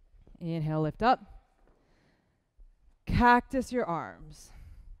 Inhale, lift up. Cactus your arms.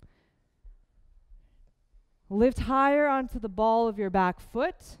 Lift higher onto the ball of your back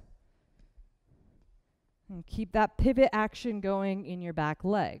foot. And keep that pivot action going in your back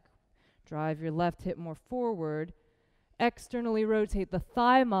leg. Drive your left hip more forward. Externally rotate the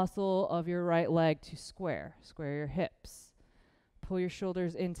thigh muscle of your right leg to square. Square your hips. Pull your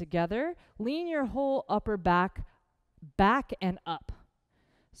shoulders in together. Lean your whole upper back and up.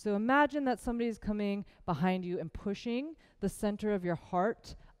 So imagine that somebody's coming behind you and pushing the center of your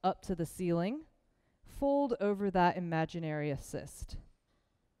heart up to the ceiling. Fold over that imaginary assist.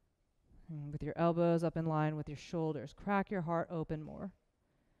 And with your elbows up in line with your shoulders. Crack your heart open more.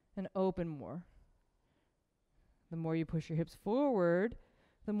 And open more. The more you push your hips forward,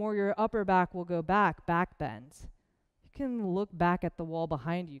 the more your upper back will go back bends. You can look back at the wall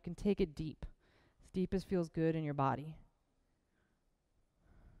behind you. You can take it deep. As deep as feels good in your body.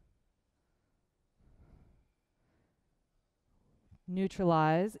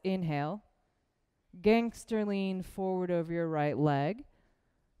 Neutralize, inhale. Gangster lean forward over your right leg.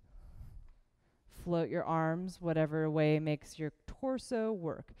 Float your arms, whatever way makes your torso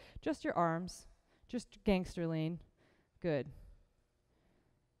work. Just your arms. Just gangster lean. Good.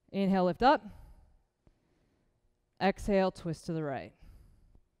 Inhale, lift up. Exhale, twist to the right.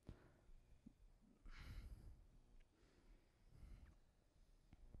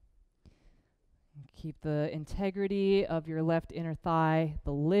 Keep the integrity of your left inner thigh,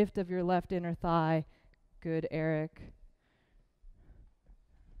 the lift of your left inner thigh. Good, Eric.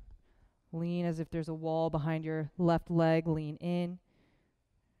 Lean as if there's a wall behind your left leg. Lean in.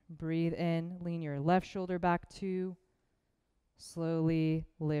 Breathe in. Lean your left shoulder back too. Slowly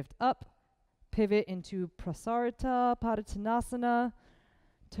lift up. Pivot into Prasarita Padottanasana.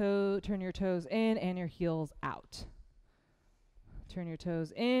 Turn your toes in and your heels out. Turn your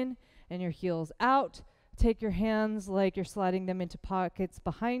toes in and your heels out. Take your hands like you're sliding them into pockets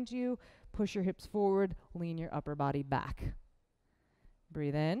behind you. Push your hips forward. Lean your upper body back.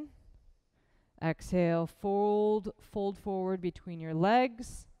 Breathe in. Exhale, fold forward between your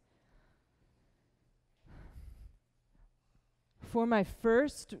legs. For my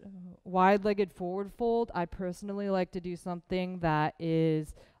first wide-legged forward fold, I personally like to do something that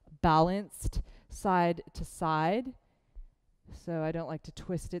is balanced side to side. So I don't like to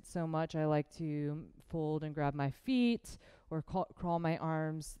twist it so much. I like to fold and grab my feet or crawl my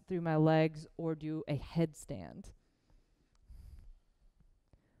arms through my legs or do a headstand.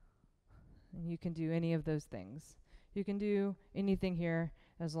 And you can do any of those things. You can do anything here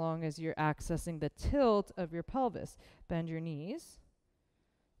as long as you're accessing the tilt of your pelvis. Bend your knees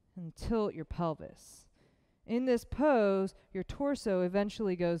and tilt your pelvis. In this pose, your torso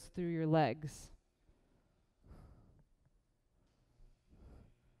eventually goes through your legs.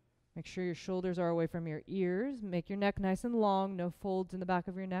 Make sure your shoulders are away from your ears. Make your neck nice and long. No folds in the back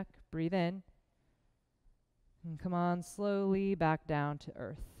of your neck. Breathe in. And come on slowly back down to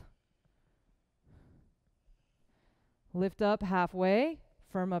earth. Lift up halfway,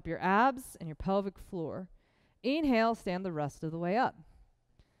 firm up your abs and your pelvic floor. Inhale, stand the rest of the way up.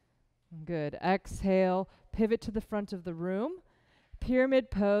 Good. Exhale, pivot to the front of the room.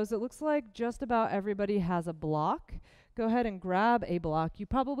 Pyramid pose. It looks like just about everybody has a block. Go ahead and grab a block. You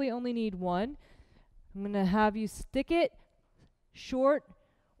probably only need one. I'm going to have you stick it short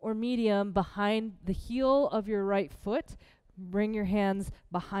or medium behind the heel of your right foot. Bring your hands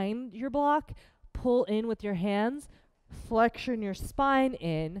behind your block. Pull in with your hands. Flexion your spine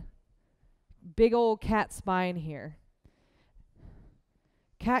in. Big old cat spine here.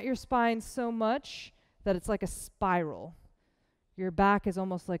 Cat your spine so much that it's like a spiral. Your back is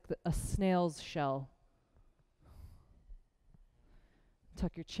almost like a snail's shell.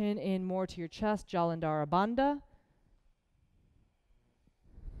 Tuck your chin in more to your chest, Jalandhara Bandha.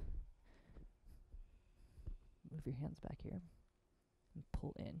 Move your hands back here and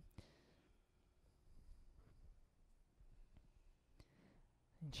pull in.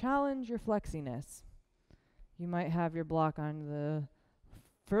 And challenge your flexiness. You might have your block on the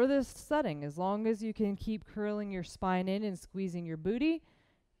furthest setting. As long as you can keep curling your spine in and squeezing your booty,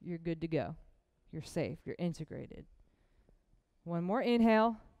 you're good to go. You're safe. You're integrated. One more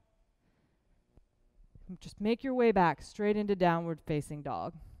inhale. Just make your way back straight into downward facing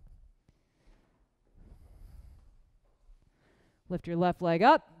dog. Lift your left leg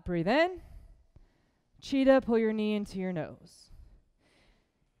up. Breathe in. Cheetah, pull your knee into your nose.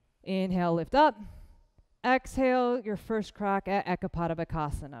 Inhale, lift up. Exhale, your first crack at Ekapada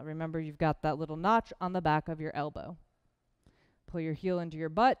Bakasana. Remember, you've got that little notch on the back of your elbow. Pull your heel into your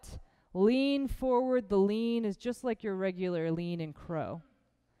butt. Lean forward. The lean is just like your regular lean in crow.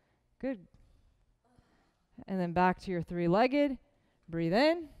 Good. And then back to your three-legged. Breathe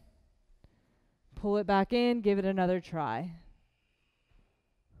in. Pull it back in. Give it another try.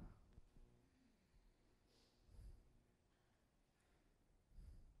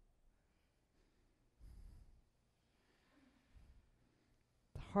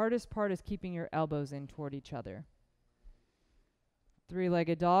 The hardest part is keeping your elbows in toward each other.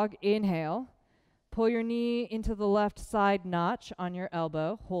 Three-legged dog. Inhale. Pull your knee into the left side notch on your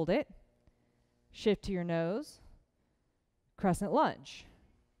elbow. Hold it. Shift to your nose. Crescent lunge.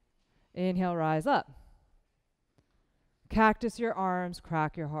 Inhale, rise up. Cactus your arms,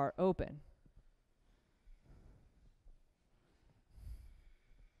 crack your heart open.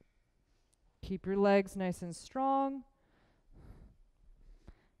 Keep your legs nice and strong.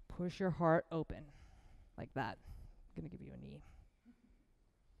 Push your heart open, like that. I'm going to give you a knee.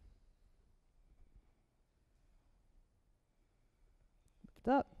 Lift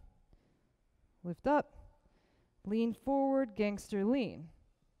up. Lift up. Lean forward, gangster lean.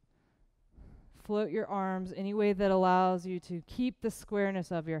 Float your arms any way that allows you to keep the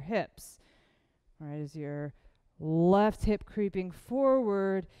squareness of your hips. All right, as your left hip creeping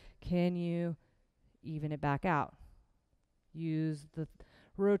forward, can you even it back out? Use the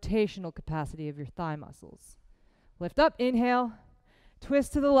rotational capacity of your thigh muscles. Lift up, inhale.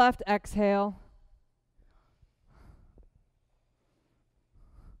 Twist to the left, exhale.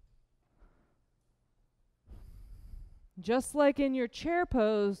 Just like in your chair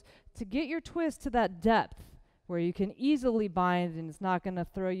pose, to get your twist to that depth where you can easily bind and it's not going to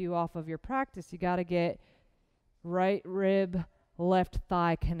throw you off of your practice, you got to get right rib, left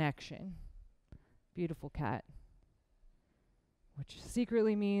thigh connection. Beautiful cat. Which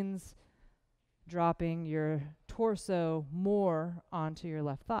secretly means dropping your torso more onto your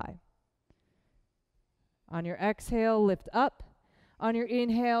left thigh. On your exhale, lift up. On your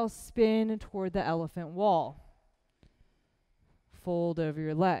inhale, spin toward the elephant wall. Fold over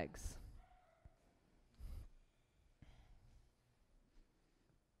your legs.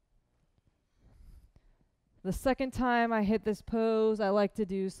 The second time I hit this pose, I like to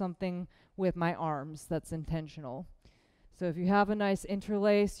do something with my arms that's intentional. So if you have a nice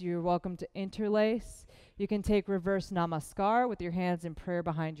interlace, you're welcome to interlace. You can take reverse namaskar with your hands in prayer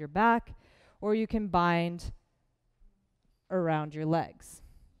behind your back, or you can bind around your legs.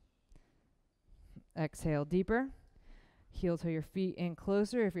 Exhale deeper. Heel toe your feet in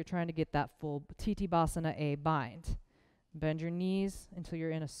closer if you're trying to get that full Titibhasana A bind. Bend your knees until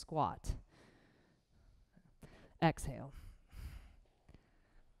you're in a squat. Exhale.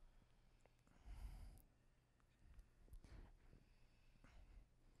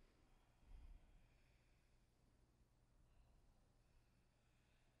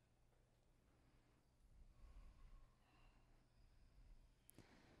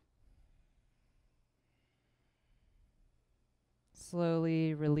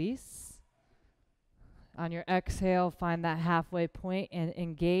 Slowly release. On your exhale, find that halfway point and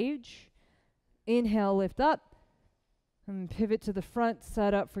engage. Inhale, lift up. And pivot to the front,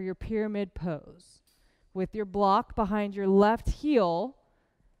 set up for your pyramid pose. With your block behind your left heel,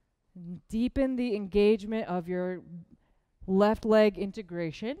 deepen the engagement of your left leg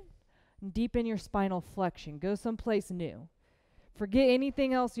integration. Deepen your spinal flexion. Go someplace new. Forget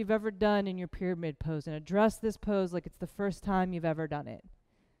anything else you've ever done in your pyramid pose and address this pose like it's the first time you've ever done it.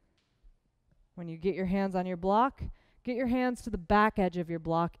 When you get your hands on your block, get your hands to the back edge of your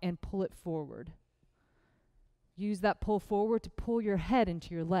block and pull it forward. Use that pull forward to pull your head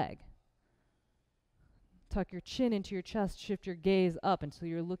into your leg. Tuck your chin into your chest, shift your gaze up until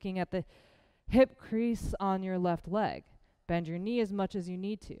you're looking at the hip crease on your left leg. Bend your knee as much as you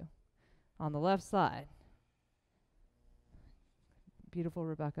need to on the left side. Beautiful,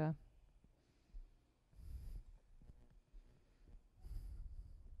 Rebecca.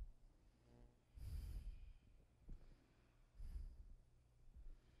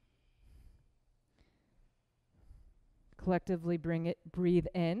 Collectively breathe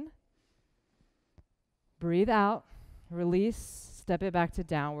in, breathe out, release, step it back to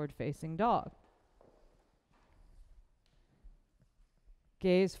downward facing dog.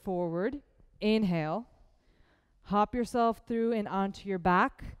 Gaze forward, inhale, hop yourself through and onto your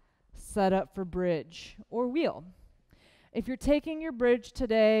back, set up for bridge or wheel. If you're taking your bridge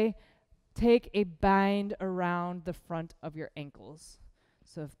today, take a bind around the front of your ankles.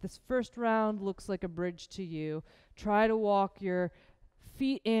 So if this first round looks like a bridge to you, try to walk your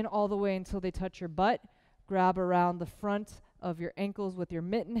feet in all the way until they touch your butt. Grab around the front of your ankles with your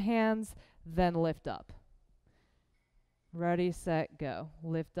mitten hands, then lift up. Ready, set, go.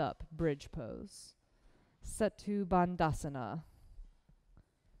 Lift up, bridge pose. Setu Bandhasana.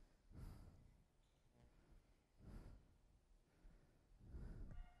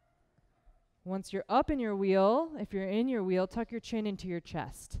 Once you're up in your wheel, if you're in your wheel, tuck your chin into your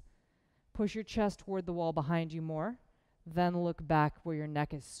chest. Push your chest toward the wall behind you more. Then look back where your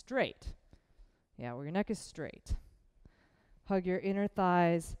neck is straight. Yeah, where your neck is straight. Hug your inner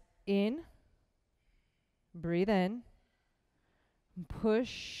thighs in. Breathe in.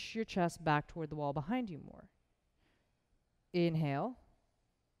 Push your chest back toward the wall behind you more. Inhale.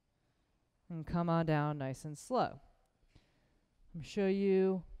 And come on down nice and slow. I'm going to show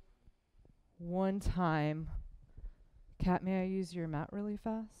you one time. Kat, may I use your mat really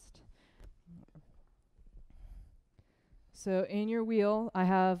fast? So in your wheel, I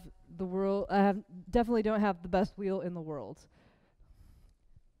definitely don't have the best wheel in the world.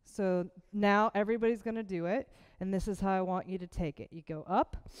 So now everybody's going to do it, and this is how I want you to take it. You go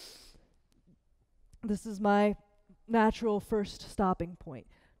up. This is my natural first stopping point.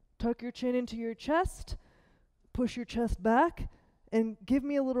 Tuck your chin into your chest, push your chest back, and give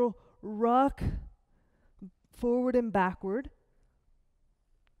me a little rock forward and backward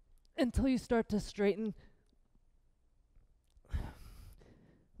until you start to straighten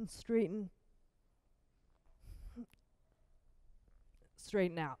and straighten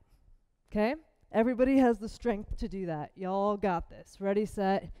out. Okay? Everybody has the strength to do that. Y'all got this. Ready,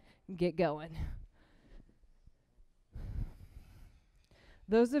 set, get going.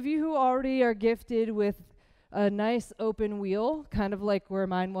 Those of you who already are gifted with a nice open wheel, kind of like where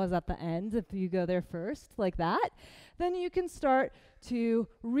mine was at the end, if you go there first, like that, then you can start to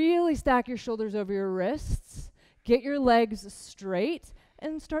really stack your shoulders over your wrists, get your legs straight,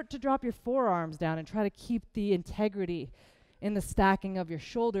 and start to drop your forearms down and try to keep the integrity in the stacking of your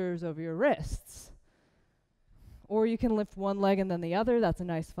shoulders over your wrists. Or you can lift one leg and then the other. That's a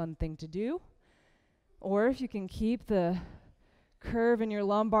nice fun thing to do. Or if you can keep the curve in your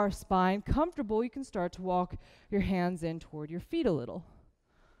lumbar spine comfortable, you can start to walk your hands in toward your feet a little.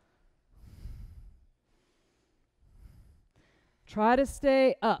 Try to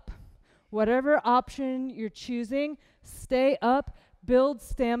stay up. Whatever option you're choosing, stay up, build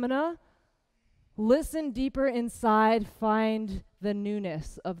stamina, listen deeper inside, find the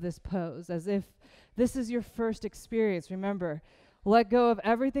newness of this pose, as if this is your first experience. Remember, let go of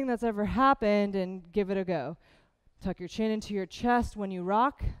everything that's ever happened and give it a go. Tuck your chin into your chest when you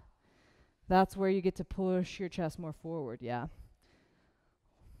rock. That's where you get to push your chest more forward, yeah.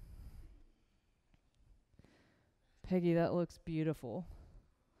 Peggy, that looks beautiful.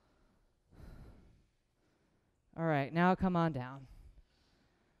 All right, now come on down.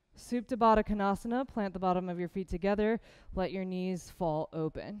 Supta Baddha Konasana, plant the bottom of your feet together, let your knees fall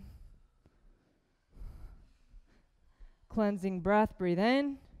open. Cleansing breath, breathe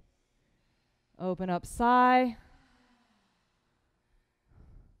in. Open up, sigh.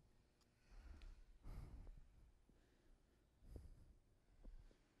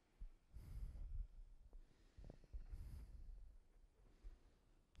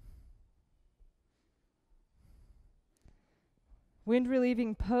 Wind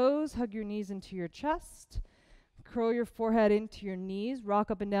relieving pose, hug your knees into your chest. Curl your forehead into your knees,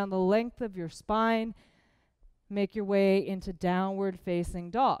 rock up and down the length of your spine. Make your way into downward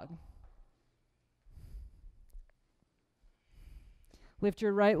facing dog. Lift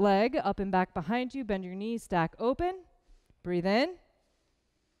your right leg up and back behind you, bend your knees, stack open. Breathe in.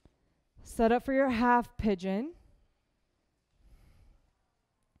 Set up for your half pigeon.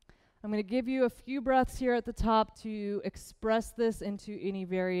 I'm going to give you a few breaths here at the top to express this into any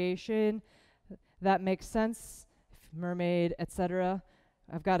variation that makes sense, mermaid, etc.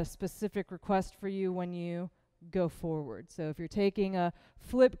 I've got a specific request for you when you go forward. So if you're taking a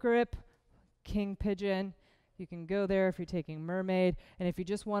flip grip, king pigeon, you can go there. If you're taking mermaid, and if you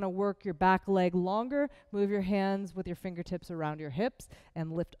just want to work your back leg longer, move your hands with your fingertips around your hips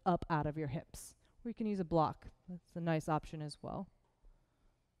and lift up out of your hips. Or you can use a block. That's a nice option as well.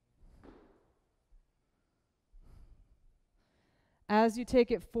 As you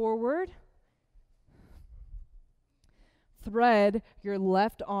take it forward, thread your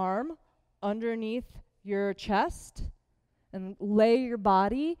left arm underneath your chest and lay your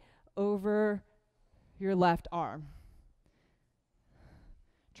body over your left arm.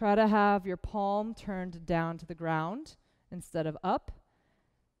 Try to have your palm turned down to the ground instead of up.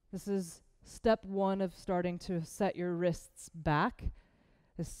 This is step one of starting to set your wrists back,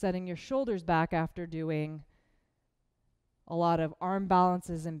 is setting your shoulders back after doing a lot of arm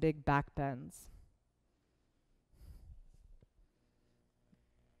balances and big back bends.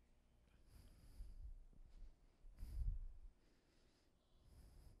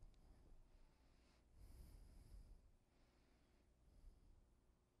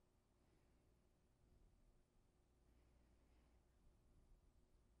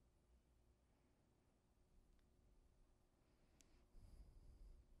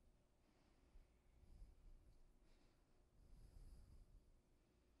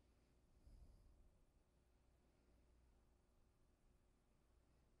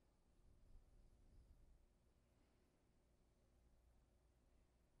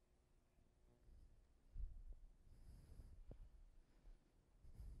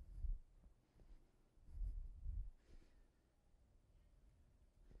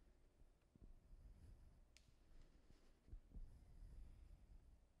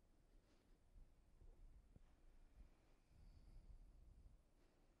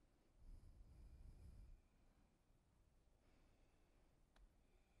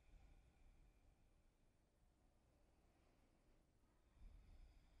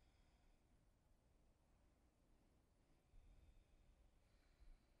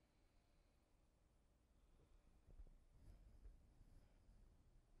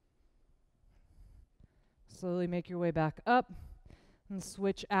 Slowly make your way back up and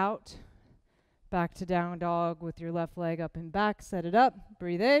switch out back to down dog with your left leg up and back. Set it up.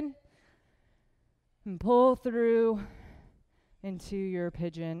 Breathe in and pull through into your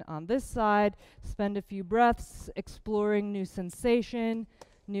pigeon on this side. Spend a few breaths exploring new sensation,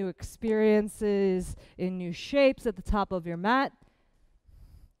 new experiences in new shapes at the top of your mat.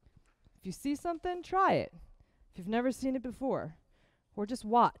 If you see something, try it. if you've never seen it before, or just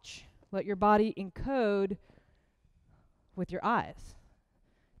watch. Let your body encode with your eyes.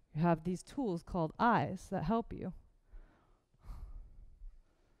 You have these tools called eyes that help you.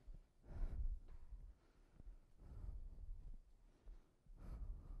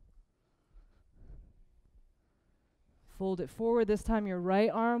 Fold it forward. This time your right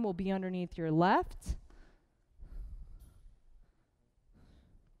arm will be underneath your left.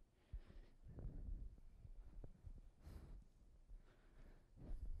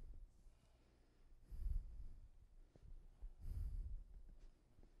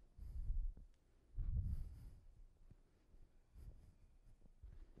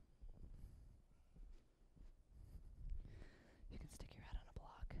 You can stick your head on a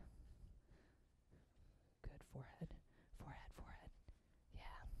block. Good. Forehead, forehead, forehead. Yeah.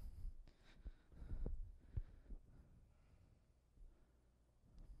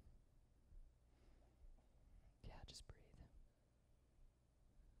 Yeah, just breathe.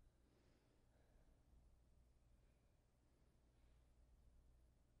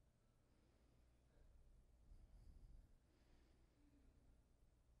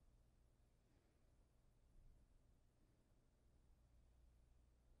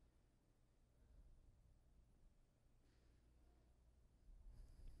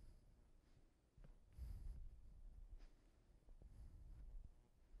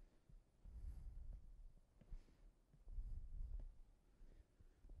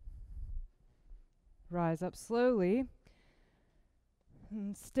 Rise up slowly.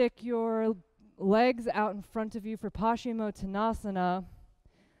 And stick your legs out in front of you for Paschimottanasana.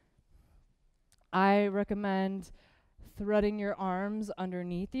 I recommend threading your arms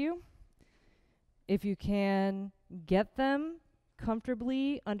underneath you. If you can get them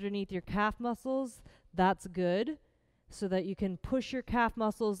comfortably underneath your calf muscles, that's good, so that you can push your calf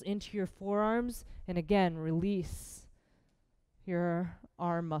muscles into your forearms and again release your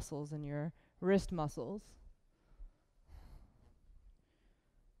arm muscles and your wrist muscles.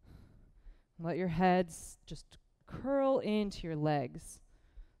 Let your heads just curl into your legs.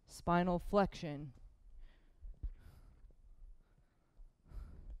 Spinal flexion.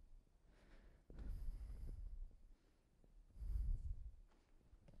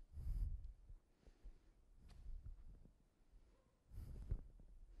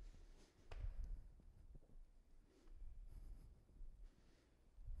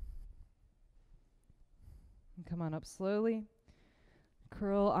 And come on up slowly.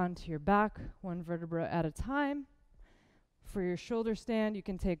 Curl onto your back, one vertebra at a time. For your shoulder stand, you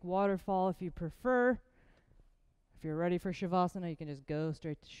can take waterfall if you prefer. If you're ready for Shavasana, you can just go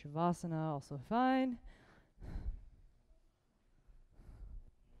straight to Shavasana, also fine.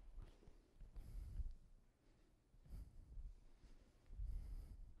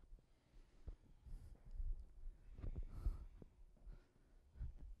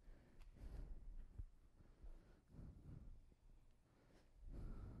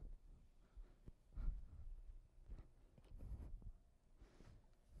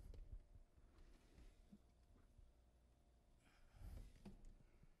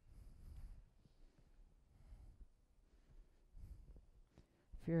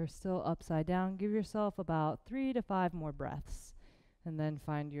 If you're still upside down, give yourself about 3 to 5 more breaths, and then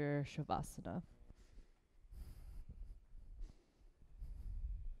find your Shavasana.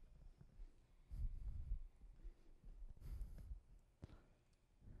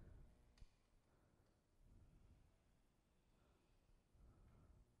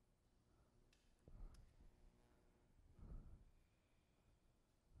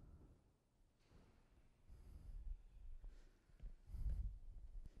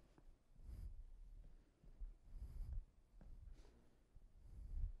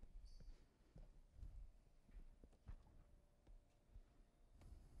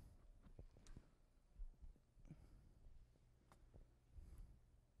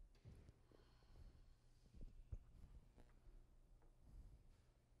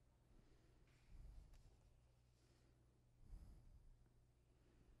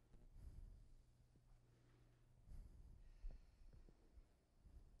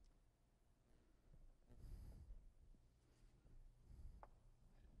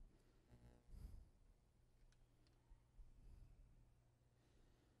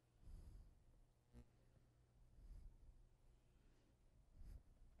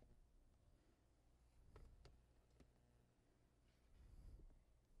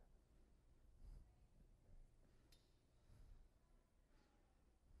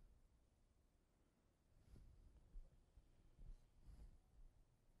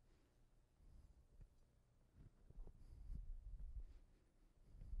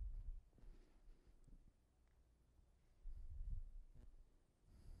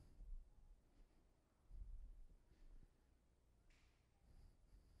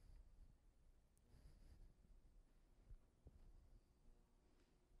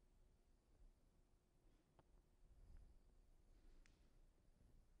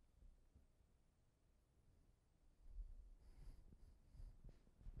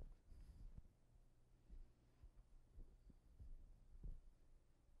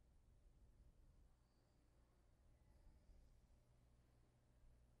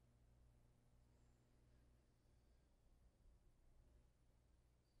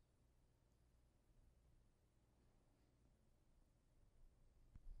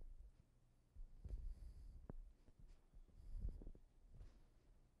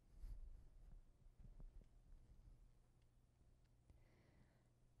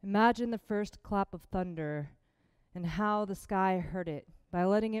 Imagine the first clap of thunder and how the sky heard it by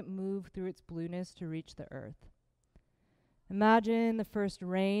letting it move through its blueness to reach the earth. Imagine the first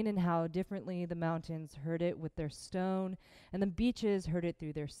rain and how differently the mountains heard it with their stone and the beaches heard it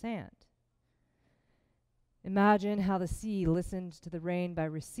through their sand. Imagine how the sea listened to the rain by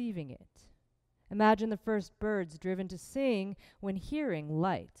receiving it. Imagine the first birds driven to sing when hearing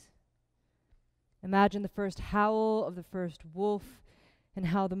light. Imagine the first howl of the first wolf and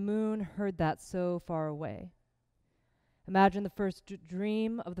how the moon heard that so far away. Imagine the first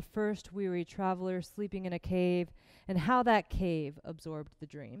dream of the first weary traveler sleeping in a cave and how that cave absorbed the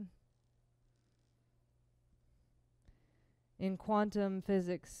dream. In quantum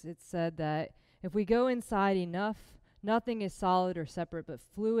physics, it's said that if we go inside enough, nothing is solid or separate but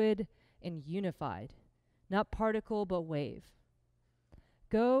fluid and unified, not particle but wave.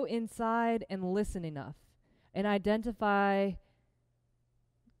 Go inside and listen enough and identify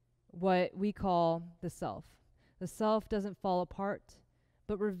what we call the self. The self doesn't fall apart,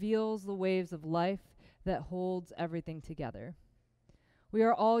 but reveals the waves of life that holds everything together. We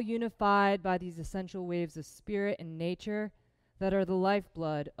are all unified by these essential waves of spirit and nature that are the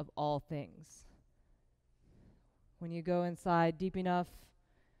lifeblood of all things. When you go inside deep enough,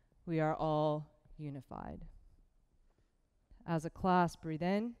 we are all unified. As a class, breathe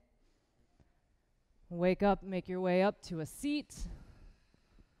in. Wake up, make your way up to a seat,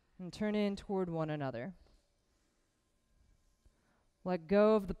 and turn in toward one another. Let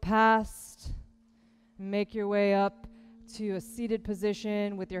go of the past, and make your way up to a seated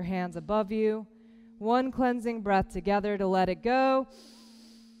position with your hands above you. One cleansing breath together to let it go.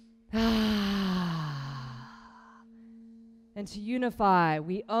 And to unify,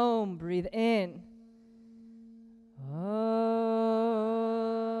 we Om, breathe in.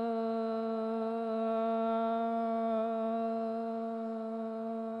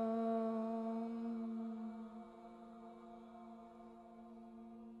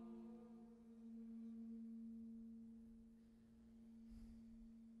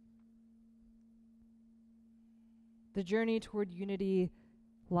 The journey toward unity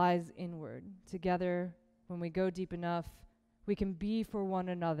lies inward. Together, when we go deep enough, we can be for one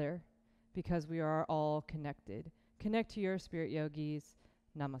another because we are all connected. Connect to your spirit, yogis.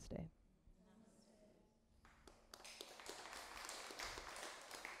 Namaste.